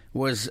 Yeah.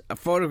 Was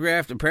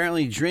photographed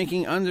apparently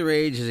drinking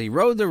underage as he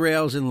rode the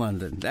rails in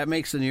London. That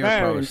makes the New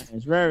York Post.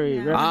 It's very.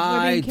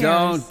 I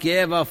don't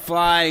give a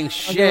flying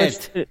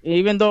shit.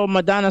 Even though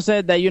Madonna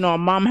said that, a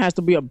mom has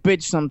to be a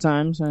bitch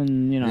sometimes,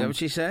 and Is that what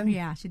she said?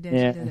 Yeah, she did.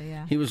 Yeah. She did it,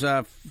 yeah. He was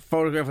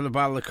photographed with a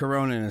bottle of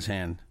Corona in his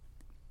hand.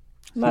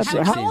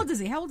 How old is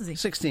he?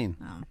 16.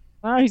 Oh.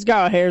 He's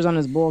got hairs on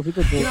his balls. He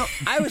could do it.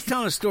 I was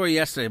telling a story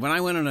yesterday. When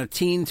I went on a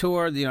teen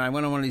tour, I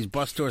went on one of these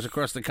bus tours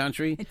across the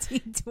country. A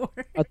teen tour?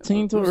 A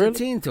teen tour, really? A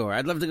teen tour.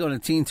 I'd love to go on a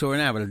teen tour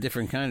now, but a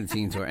different kind of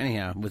teen tour.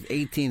 Anyhow, with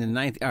 18 and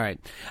 19. All right.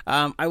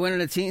 I went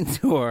on a teen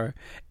tour,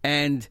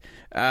 and,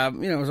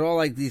 it was all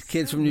like these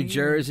kids from New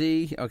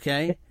Jersey,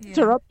 okay? Yeah.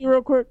 Interrupt you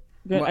real quick.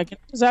 I can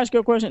just ask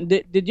you a question.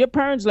 Did your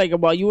parents,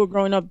 while you were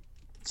growing up,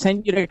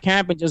 send you to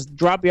camp and just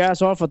drop your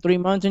ass off for 3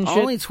 months and shit?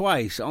 Only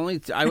twice.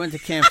 I went to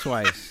camp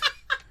twice.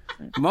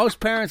 Most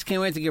parents can't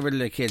wait to get rid of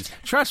their kids.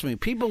 Trust me,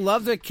 people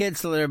love their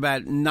kids till they're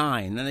about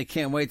 9, and they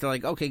can't wait. They're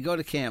like, okay, go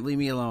to camp, leave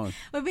me alone.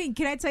 Well,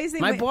 can I tell you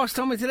something? My boss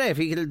told me today if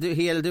he had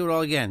to do it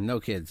all again. No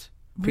kids.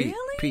 Really?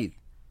 Pete.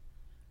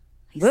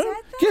 He said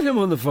that? Get him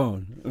on the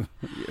phone.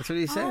 That's what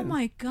he said. Oh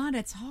my God,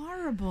 that's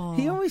horrible.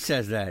 He always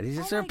says that. He's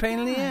just a pain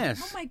in the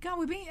ass. Oh my God,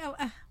 we're being.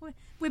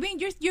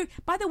 You're.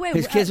 By the way,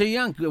 his kids are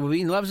young.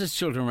 Webin loves his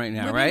children right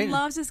now, right?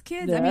 Loves his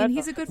kids. Yeah. I mean,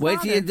 he's a good father. Wait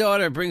till your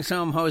daughter brings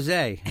home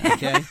Jose.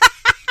 Okay.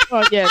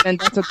 Oh yeah, then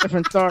that's a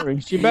different story.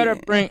 She better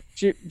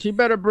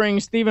bring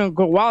Stephen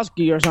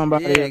Kowalski or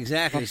somebody. Yeah,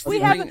 exactly.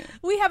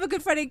 We have a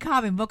good friend in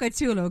common, Boca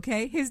Chula.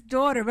 Okay, his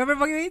daughter.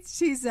 Remember,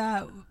 she's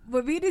Boca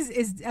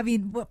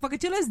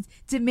Chula is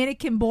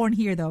Dominican born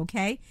here though.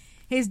 Okay,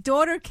 his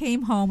daughter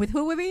came home with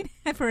who? Webin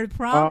for her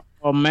prom.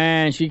 Oh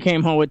man, she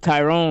came home with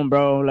Tyrone,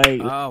 bro.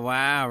 Oh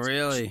wow,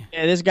 really?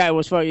 Yeah, this guy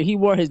was fucking. He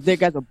wore his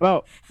dick as a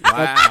belt.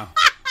 Wow.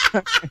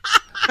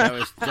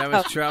 That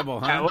was trouble,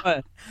 huh? That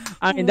was.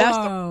 I mean, that's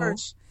the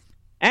first.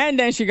 And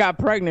then she got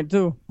pregnant,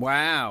 too.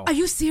 Wow. Are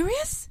you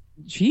serious?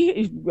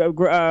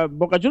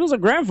 Boca Chula's a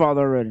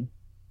grandfather already.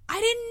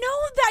 I didn't know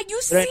that. You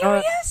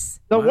serious?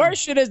 The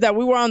worst shit is that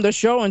we were on the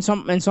show and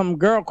some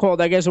girl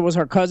called, I guess it was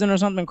her cousin or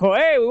something, called,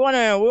 hey, we want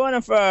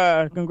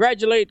to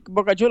congratulate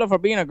Boca Chula for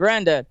being a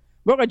granddad.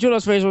 Boca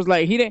Chula's face was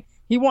like,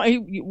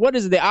 what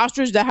is it, the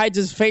ostrich that hides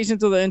his face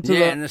into the... in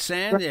the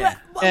sand, yeah.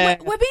 When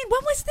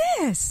was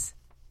this?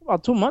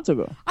 About 2 months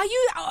ago. Are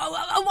you?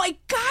 Oh my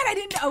God! I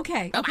didn't.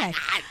 Okay.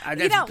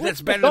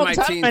 That's better than my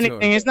teen tour.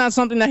 It's not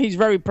something that he's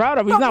very proud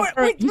of. He's not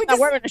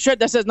wearing a shirt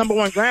that says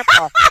 #1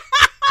 grandpa.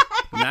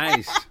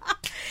 Nice.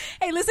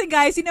 Hey, listen,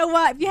 guys, you know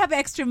what? If you have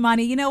extra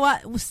money, you know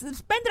what?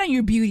 Spend it on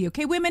your beauty,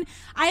 okay? Women,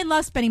 I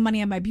love spending money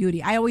on my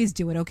beauty. I always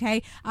do it,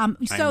 okay?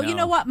 So, you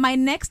know what? My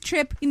next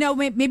trip,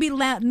 maybe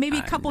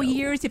a couple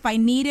years if I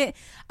need it.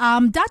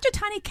 Dr.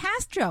 Tiny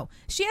Castro,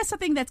 she has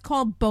something that's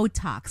called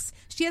Botox.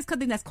 She has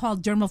something that's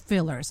called dermal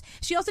fillers.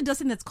 She also does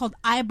something that's called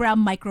eyebrow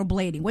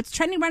microblading. What's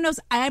trending right now is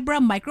eyebrow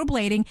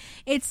microblading.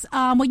 It's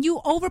when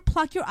you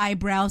overpluck your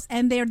eyebrows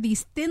and they're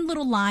these thin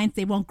little lines.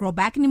 They won't grow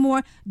back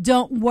anymore.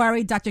 Don't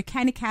worry. Dr.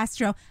 Tiny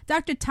Castro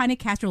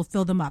will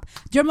fill them up.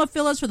 Dermal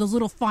fillers for those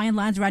little fine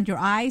lines around your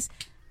eyes.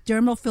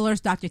 Dermal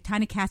fillers, Dr.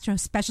 Tiny Castro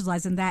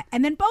specializes in that.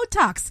 And then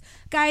Botox.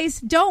 Guys,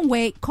 don't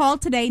wait. Call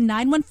today,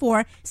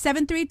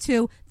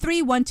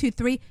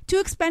 914-732-3123. Too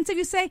expensive,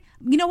 you say?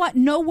 You know what?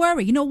 No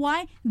worry. You know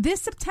why?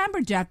 This September,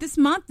 Jeff, this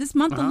month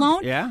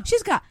alone,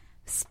 she's got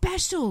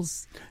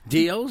specials.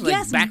 Deals?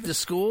 Like back to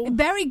school?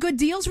 Very good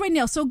deals right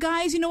now. So,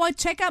 guys, you know what?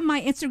 Check out my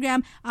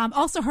Instagram.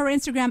 Also, her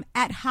Instagram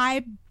at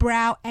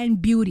Highbrow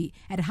and Beauty.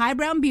 At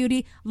Highbrow and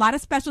Beauty. A lot of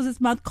specials this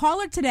month.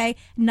 Call her today,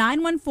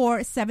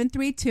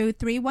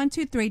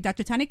 914-732-3123.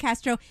 Dr. Tanya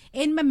Castro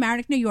in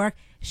Mamaroneck, New York.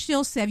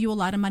 She'll save you a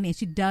lot of money, and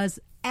she does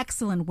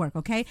excellent work,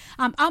 okay?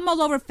 I'm all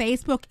over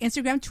Facebook,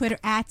 Instagram, Twitter,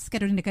 at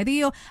Carolina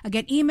Cadillo.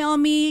 Again, email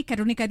me,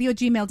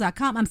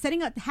 carolinacadillo@gmail.com. I'm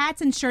setting up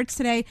hats and shirts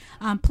today.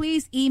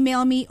 Please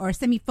email me or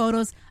send me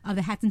photos of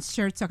the hats and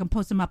shirts so I can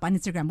post them up on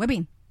Instagram.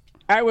 Webin.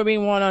 At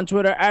Webin1 on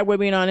Twitter, at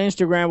Webin on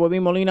Instagram,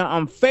 Webin Molina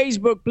on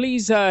Facebook.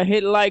 Please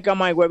hit like on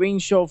my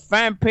Webin Show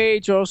fan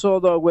page, also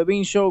the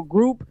Webin Show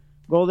group.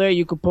 Go there.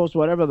 You can post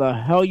whatever the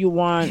hell you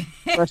want.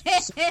 I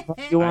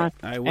will.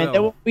 And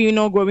there won't be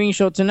no Webin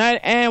Show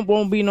tonight and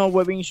won't be no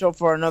Webin Show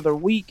for another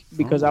week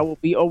because I will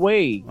be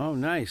away. Oh,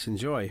 nice.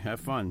 Enjoy. Have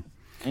fun.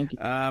 Thank you.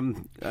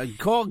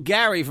 Call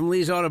Gary from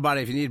Lee's Auto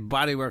Body if you need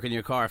body work in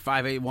your car.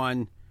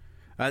 581,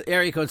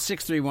 area code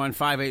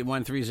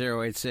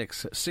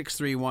 631-581-3086.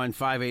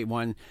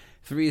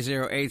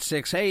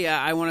 631-581-3086. Hey,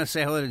 I want to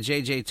say hello to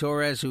JJ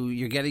Torres, who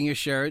you're getting your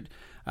shirt.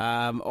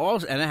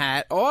 Also, and a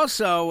hat.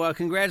 Also,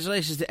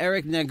 congratulations to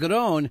Eric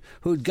Negron,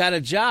 who got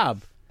a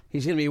job.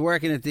 He's going to be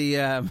working at the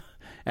at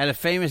a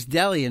famous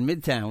deli in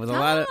Midtown with a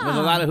lot of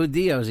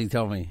Judíos. He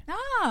told me.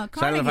 Oh,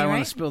 so I don't know if I want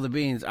right? to spill the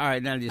beans. All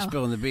right, now you're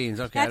spilling the beans.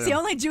 Okay, that's the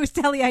only Jewish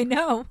deli I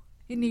know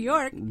in New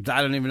York.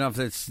 I don't even know if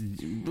that's...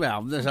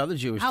 Well, there's other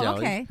Jewish delis.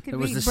 Okay. It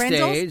was the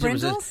stage.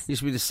 Brindles? It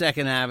used to be the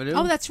 2nd Avenue.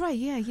 Oh, that's right.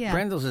 Yeah.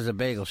 Brindles is a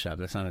bagel shop.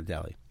 That's not a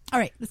deli. All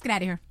right, let's get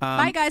out of here.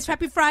 Bye, guys.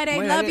 Happy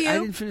Friday. Love you. I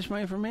didn't finish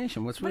my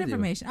information. What's with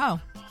information? You? Oh.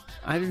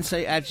 I didn't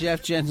say at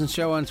Jeff Jensen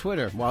Show on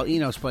Twitter while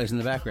Enos plays in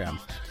the background.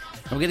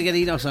 We're going to get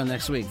Enos on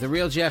next week. The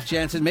Real Jeff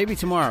Jensen, maybe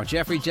tomorrow.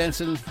 Jeffrey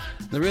Jensen,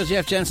 The Real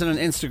Jeff Jensen on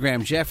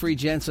Instagram. Jeffrey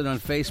Jensen on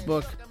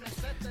Facebook.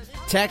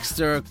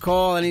 Text or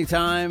call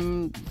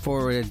anytime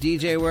for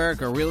DJ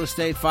work or real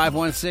estate,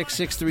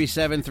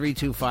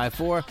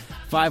 516-637-3254.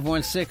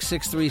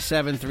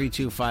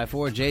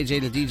 516-637-3254.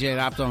 JJ the DJ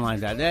at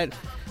optonline.net.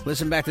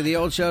 Listen back to the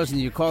old shows, and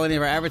you call any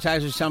of our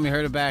advertisers, tell them you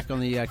heard it back on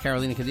the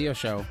Carolina Cadillo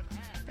show.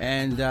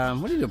 And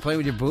what do you do, play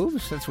with your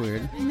boobs? That's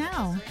weird.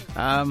 No.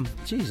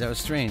 Geez, that was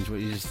strange what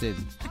you just did.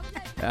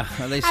 Are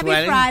they Happy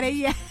sweating? Friday,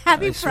 yeah.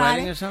 Happy Friday.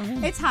 Sweating or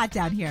something? It's hot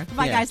down here.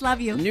 Bye, guys.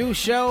 Love you. New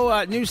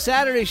show, new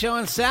Saturday show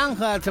on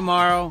SoundCloud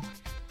tomorrow.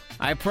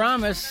 I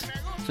promise.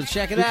 So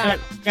check it out.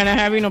 Can I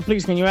have,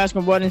 please, can you ask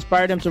him what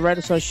inspired him to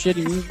write such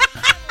shitty music?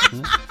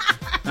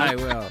 I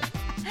will.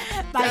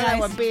 Bye, guys.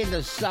 We're being the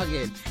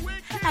sugged.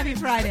 Happy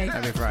Friday.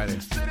 Happy Friday.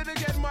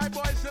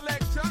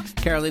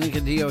 Carolina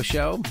Cadillo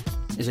Show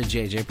is a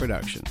JJ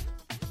production.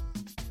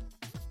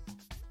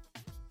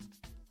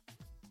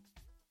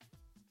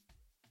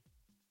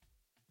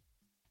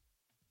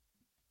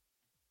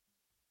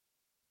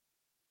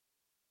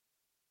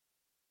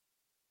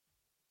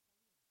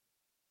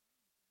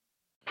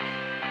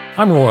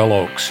 I'm Royal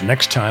Oakes.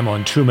 Next time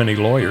on Too Many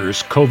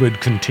Lawyers,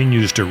 COVID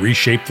continues to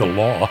reshape the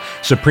law.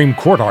 Supreme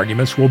Court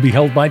arguments will be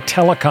held by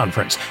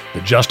teleconference. The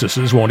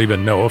justices won't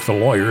even know if the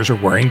lawyers are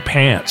wearing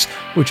pants,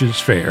 which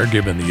is fair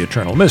given the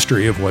eternal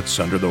mystery of what's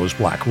under those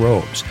black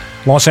robes.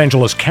 Los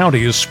Angeles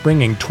County is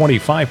springing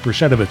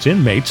 25% of its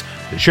inmates.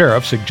 The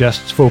sheriff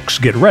suggests folks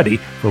get ready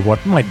for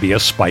what might be a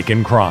spike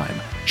in crime.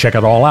 Check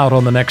it all out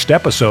on the next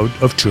episode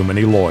of Too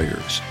Many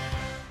Lawyers.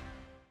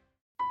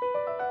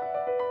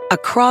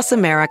 Across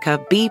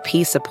America,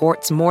 BP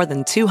supports more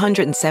than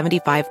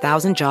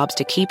 275,000 jobs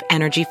to keep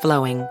energy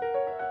flowing.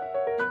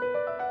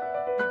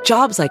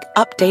 Jobs like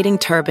updating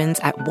turbines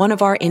at one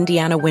of our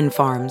Indiana wind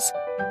farms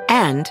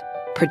and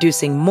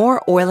producing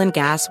more oil and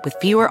gas with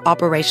fewer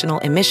operational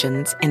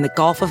emissions in the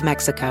Gulf of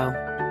Mexico.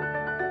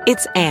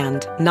 It's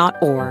and,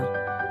 not or.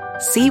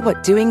 See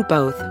what doing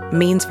both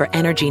means for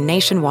energy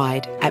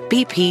nationwide at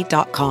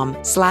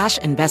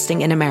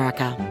bp.com/investing in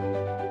America.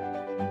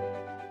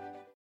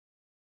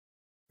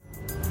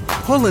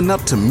 Pulling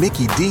up to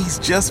Mickey D's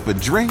just for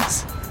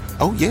drinks?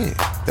 Oh yeah,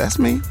 that's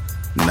me.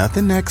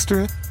 Nothing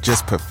extra,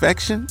 just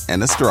perfection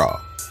and a straw.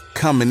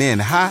 Coming in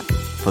hot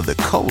for the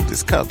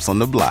coldest cups on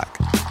the block.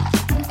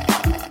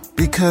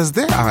 Because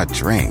there are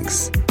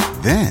drinks.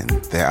 Then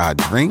there are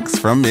drinks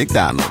from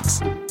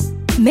McDonald's.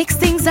 Mix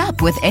things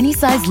up with any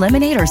size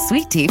lemonade or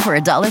sweet tea for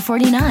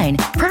 $1.49.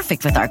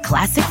 Perfect with our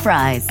classic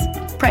fries.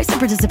 Price and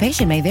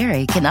participation may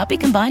vary. Cannot be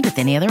combined with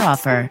any other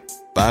offer.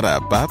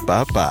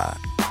 Ba-da-ba-ba-ba.